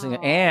producing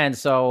it. And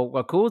so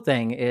a cool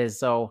thing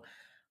is,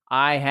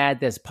 I had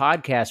this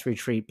podcast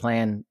retreat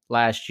planned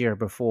last year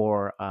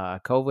before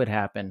COVID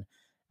happened.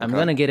 I'm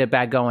going to get it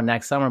back going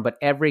next summer, but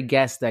every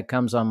guest that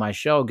comes on my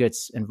show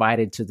gets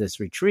invited to this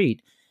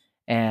retreat.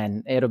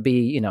 And it'll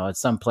be, at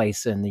some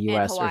place in the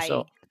U.S. or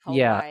so. Hawaii.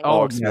 Yeah.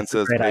 All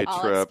expenses, paid All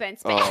trip.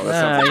 expense Oh, paid.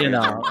 that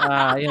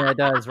sounds it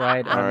does,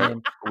 right? All right.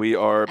 We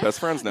are best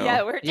friends now.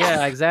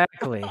 Yeah,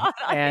 Exactly.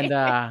 And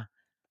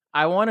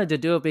I wanted to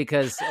do it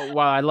because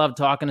while I love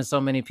talking to so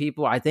many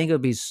people, I think it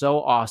would be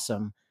so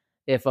awesome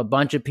if a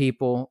bunch of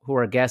people who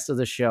are guests of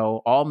the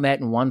show all met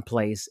in one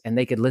place and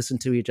they could listen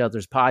to each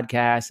other's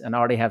podcasts and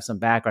already have some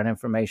background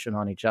information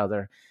on each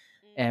other.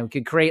 And we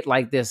could create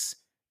like this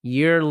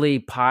yearly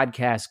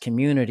podcast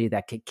community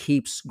that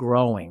keeps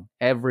growing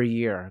every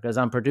year because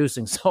I'm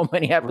producing so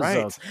many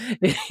episodes.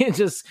 Right.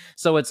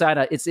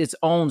 It's its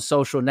own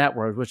social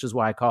network, which is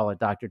why I call it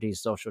Dr.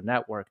 D's Social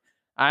Network.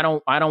 I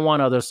don't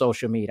want other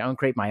social media. I don't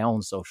create my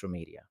own social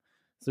media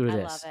through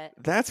this. Love it.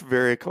 That's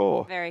very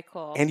cool. Very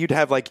cool. And you'd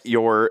have like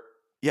your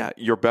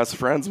best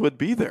friends would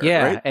be there.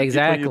 Yeah, right?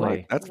 exactly.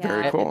 Like. That's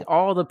very cool.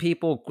 All the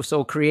people,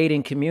 so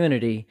creating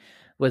community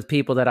with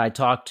people that I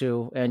talk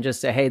to and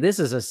just say, hey, this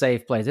is a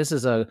safe place. This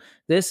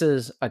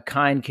is a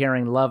kind,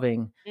 caring,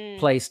 loving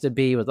place to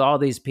be with all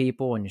these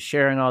people and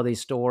sharing all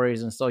these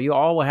stories. And so you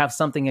all will have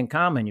something in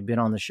common. You've been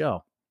on the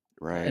show.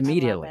 Right.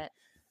 Immediately.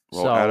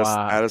 Well, so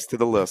add us to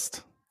the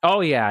list.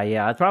 Oh,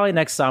 yeah. Probably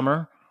next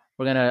summer.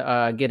 We're going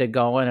to get it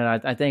going,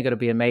 and I think it'll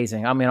be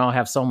amazing. I mean, I'll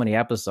have so many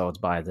episodes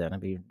by then. It'll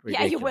be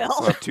ridiculous. Yeah, you will.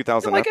 So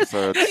 2,000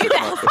 episodes,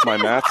 if my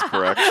math's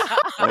correct.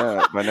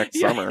 Yeah, by next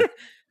summer.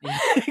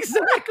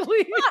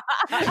 Exactly.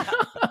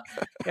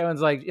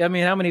 Kevin's like, I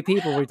mean, how many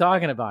people are we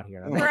talking about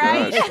here?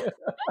 Right.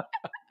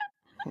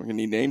 We're going to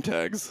need name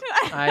tags.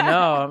 I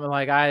know. I'm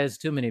like, it's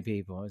too many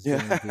people. It's too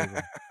many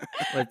people.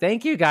 But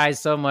thank you guys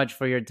so much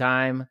for your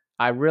time.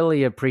 I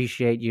really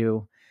appreciate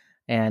you.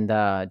 And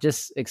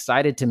just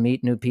excited to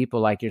meet new people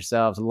like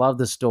yourselves. Love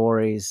the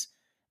stories.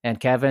 And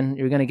Kevin,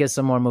 you're going to get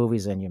some more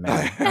movies in you,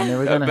 man. I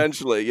mean,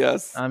 Eventually,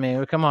 yes. I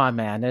mean, come on,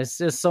 man. There's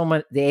just so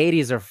much. The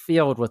 80s are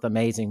filled with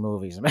amazing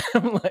movies, man.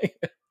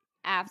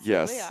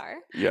 Absolutely are.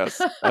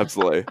 Yes,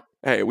 absolutely.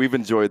 Hey, we've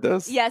enjoyed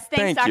this. Yes, thanks,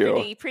 Thank Dr.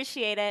 you. D.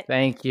 Appreciate it.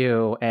 Thank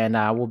you. And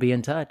we'll be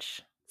in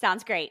touch.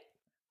 Sounds great.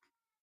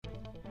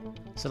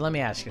 So let me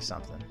ask you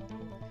something.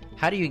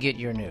 How do you get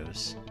your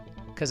news?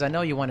 Because I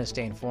know you want to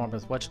stay informed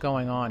with what's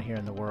going on here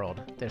in the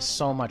world. There's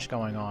so much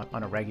going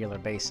on a regular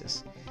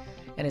basis.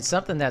 And it's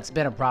something that's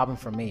been a problem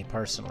for me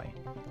personally.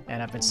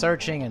 And I've been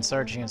searching and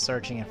searching and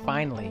searching. And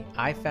finally,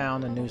 I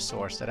found a news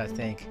source that I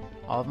think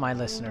all of my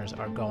listeners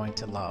are going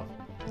to love.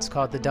 It's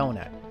called The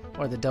Donut,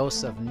 or The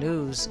Dose of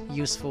News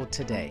Useful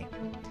Today.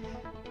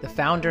 The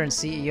founder and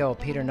CEO,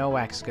 Peter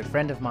Nowak, is a good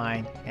friend of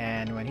mine.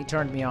 And when he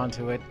turned me on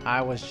to it,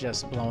 I was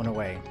just blown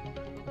away.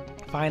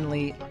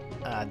 Finally,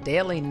 a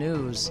daily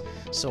news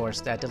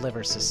source that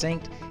delivers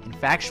succinct and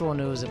factual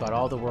news about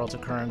all the world's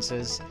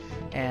occurrences,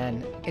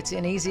 and it's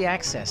an easy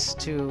access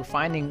to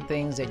finding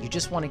things that you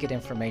just want to get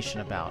information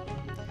about.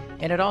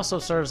 And it also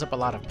serves up a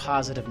lot of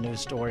positive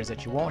news stories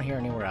that you won't hear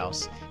anywhere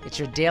else. It's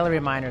your daily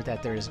reminder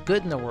that there is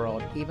good in the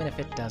world, even if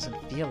it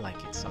doesn't feel like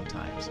it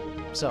sometimes.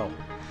 So,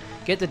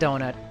 get the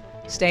donut,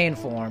 stay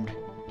informed.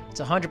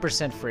 It's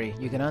 100% free.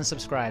 You can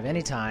unsubscribe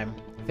anytime.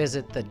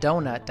 Visit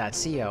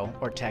thedonut.co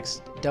or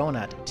text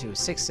DONUT to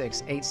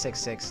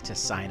 66866 to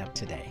sign up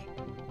today.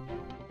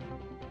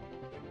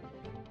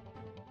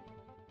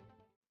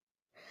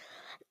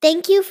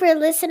 Thank you for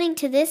listening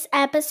to this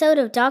episode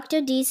of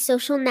Dr. D's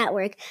Social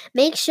Network.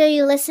 Make sure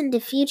you listen to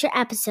future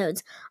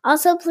episodes.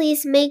 Also,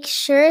 please make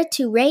sure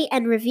to rate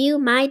and review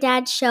My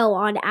Dad's Show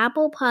on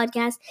Apple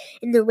Podcasts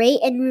in the rate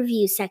and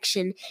review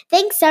section.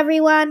 Thanks,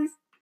 everyone.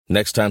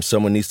 Next time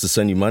someone needs to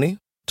send you money,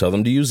 tell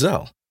them to use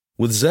Zelle.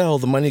 With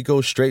Zelle, the money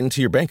goes straight into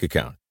your bank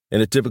account,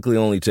 and it typically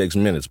only takes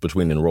minutes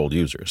between enrolled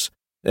users.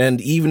 And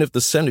even if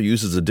the sender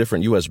uses a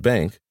different U.S.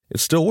 bank, it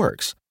still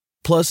works.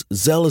 Plus,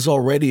 Zelle is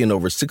already in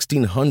over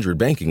 1,600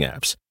 banking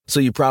apps, so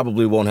you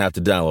probably won't have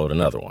to download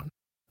another one.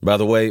 By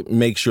the way,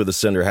 make sure the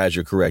sender has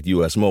your correct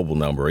U.S. mobile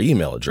number or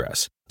email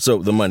address, so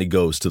the money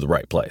goes to the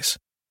right place.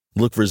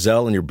 Look for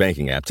Zelle in your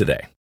banking app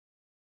today.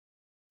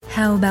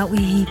 How about we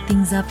heat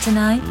things up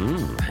tonight?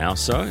 How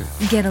so?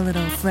 Get a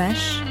little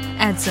fresh,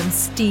 add some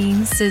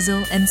steam,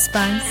 sizzle, and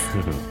spice.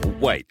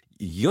 Wait,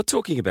 you're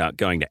talking about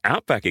going to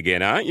Outback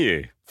again, aren't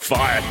you?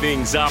 Fire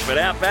things up at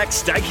Outback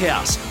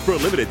Steakhouse. For a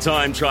limited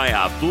time, try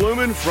our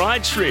bloomin'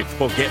 fried shrimp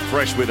or get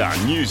fresh with our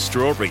new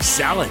strawberry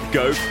salad.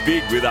 Go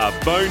big with our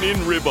bone-in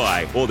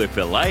ribeye or the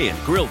filet and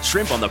grilled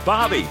shrimp on the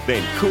barbie.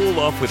 Then cool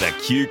off with a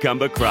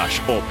cucumber crush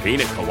or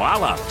pina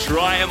koala.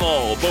 Try them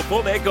all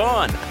before they're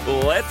gone.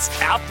 Let's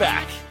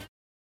Outback.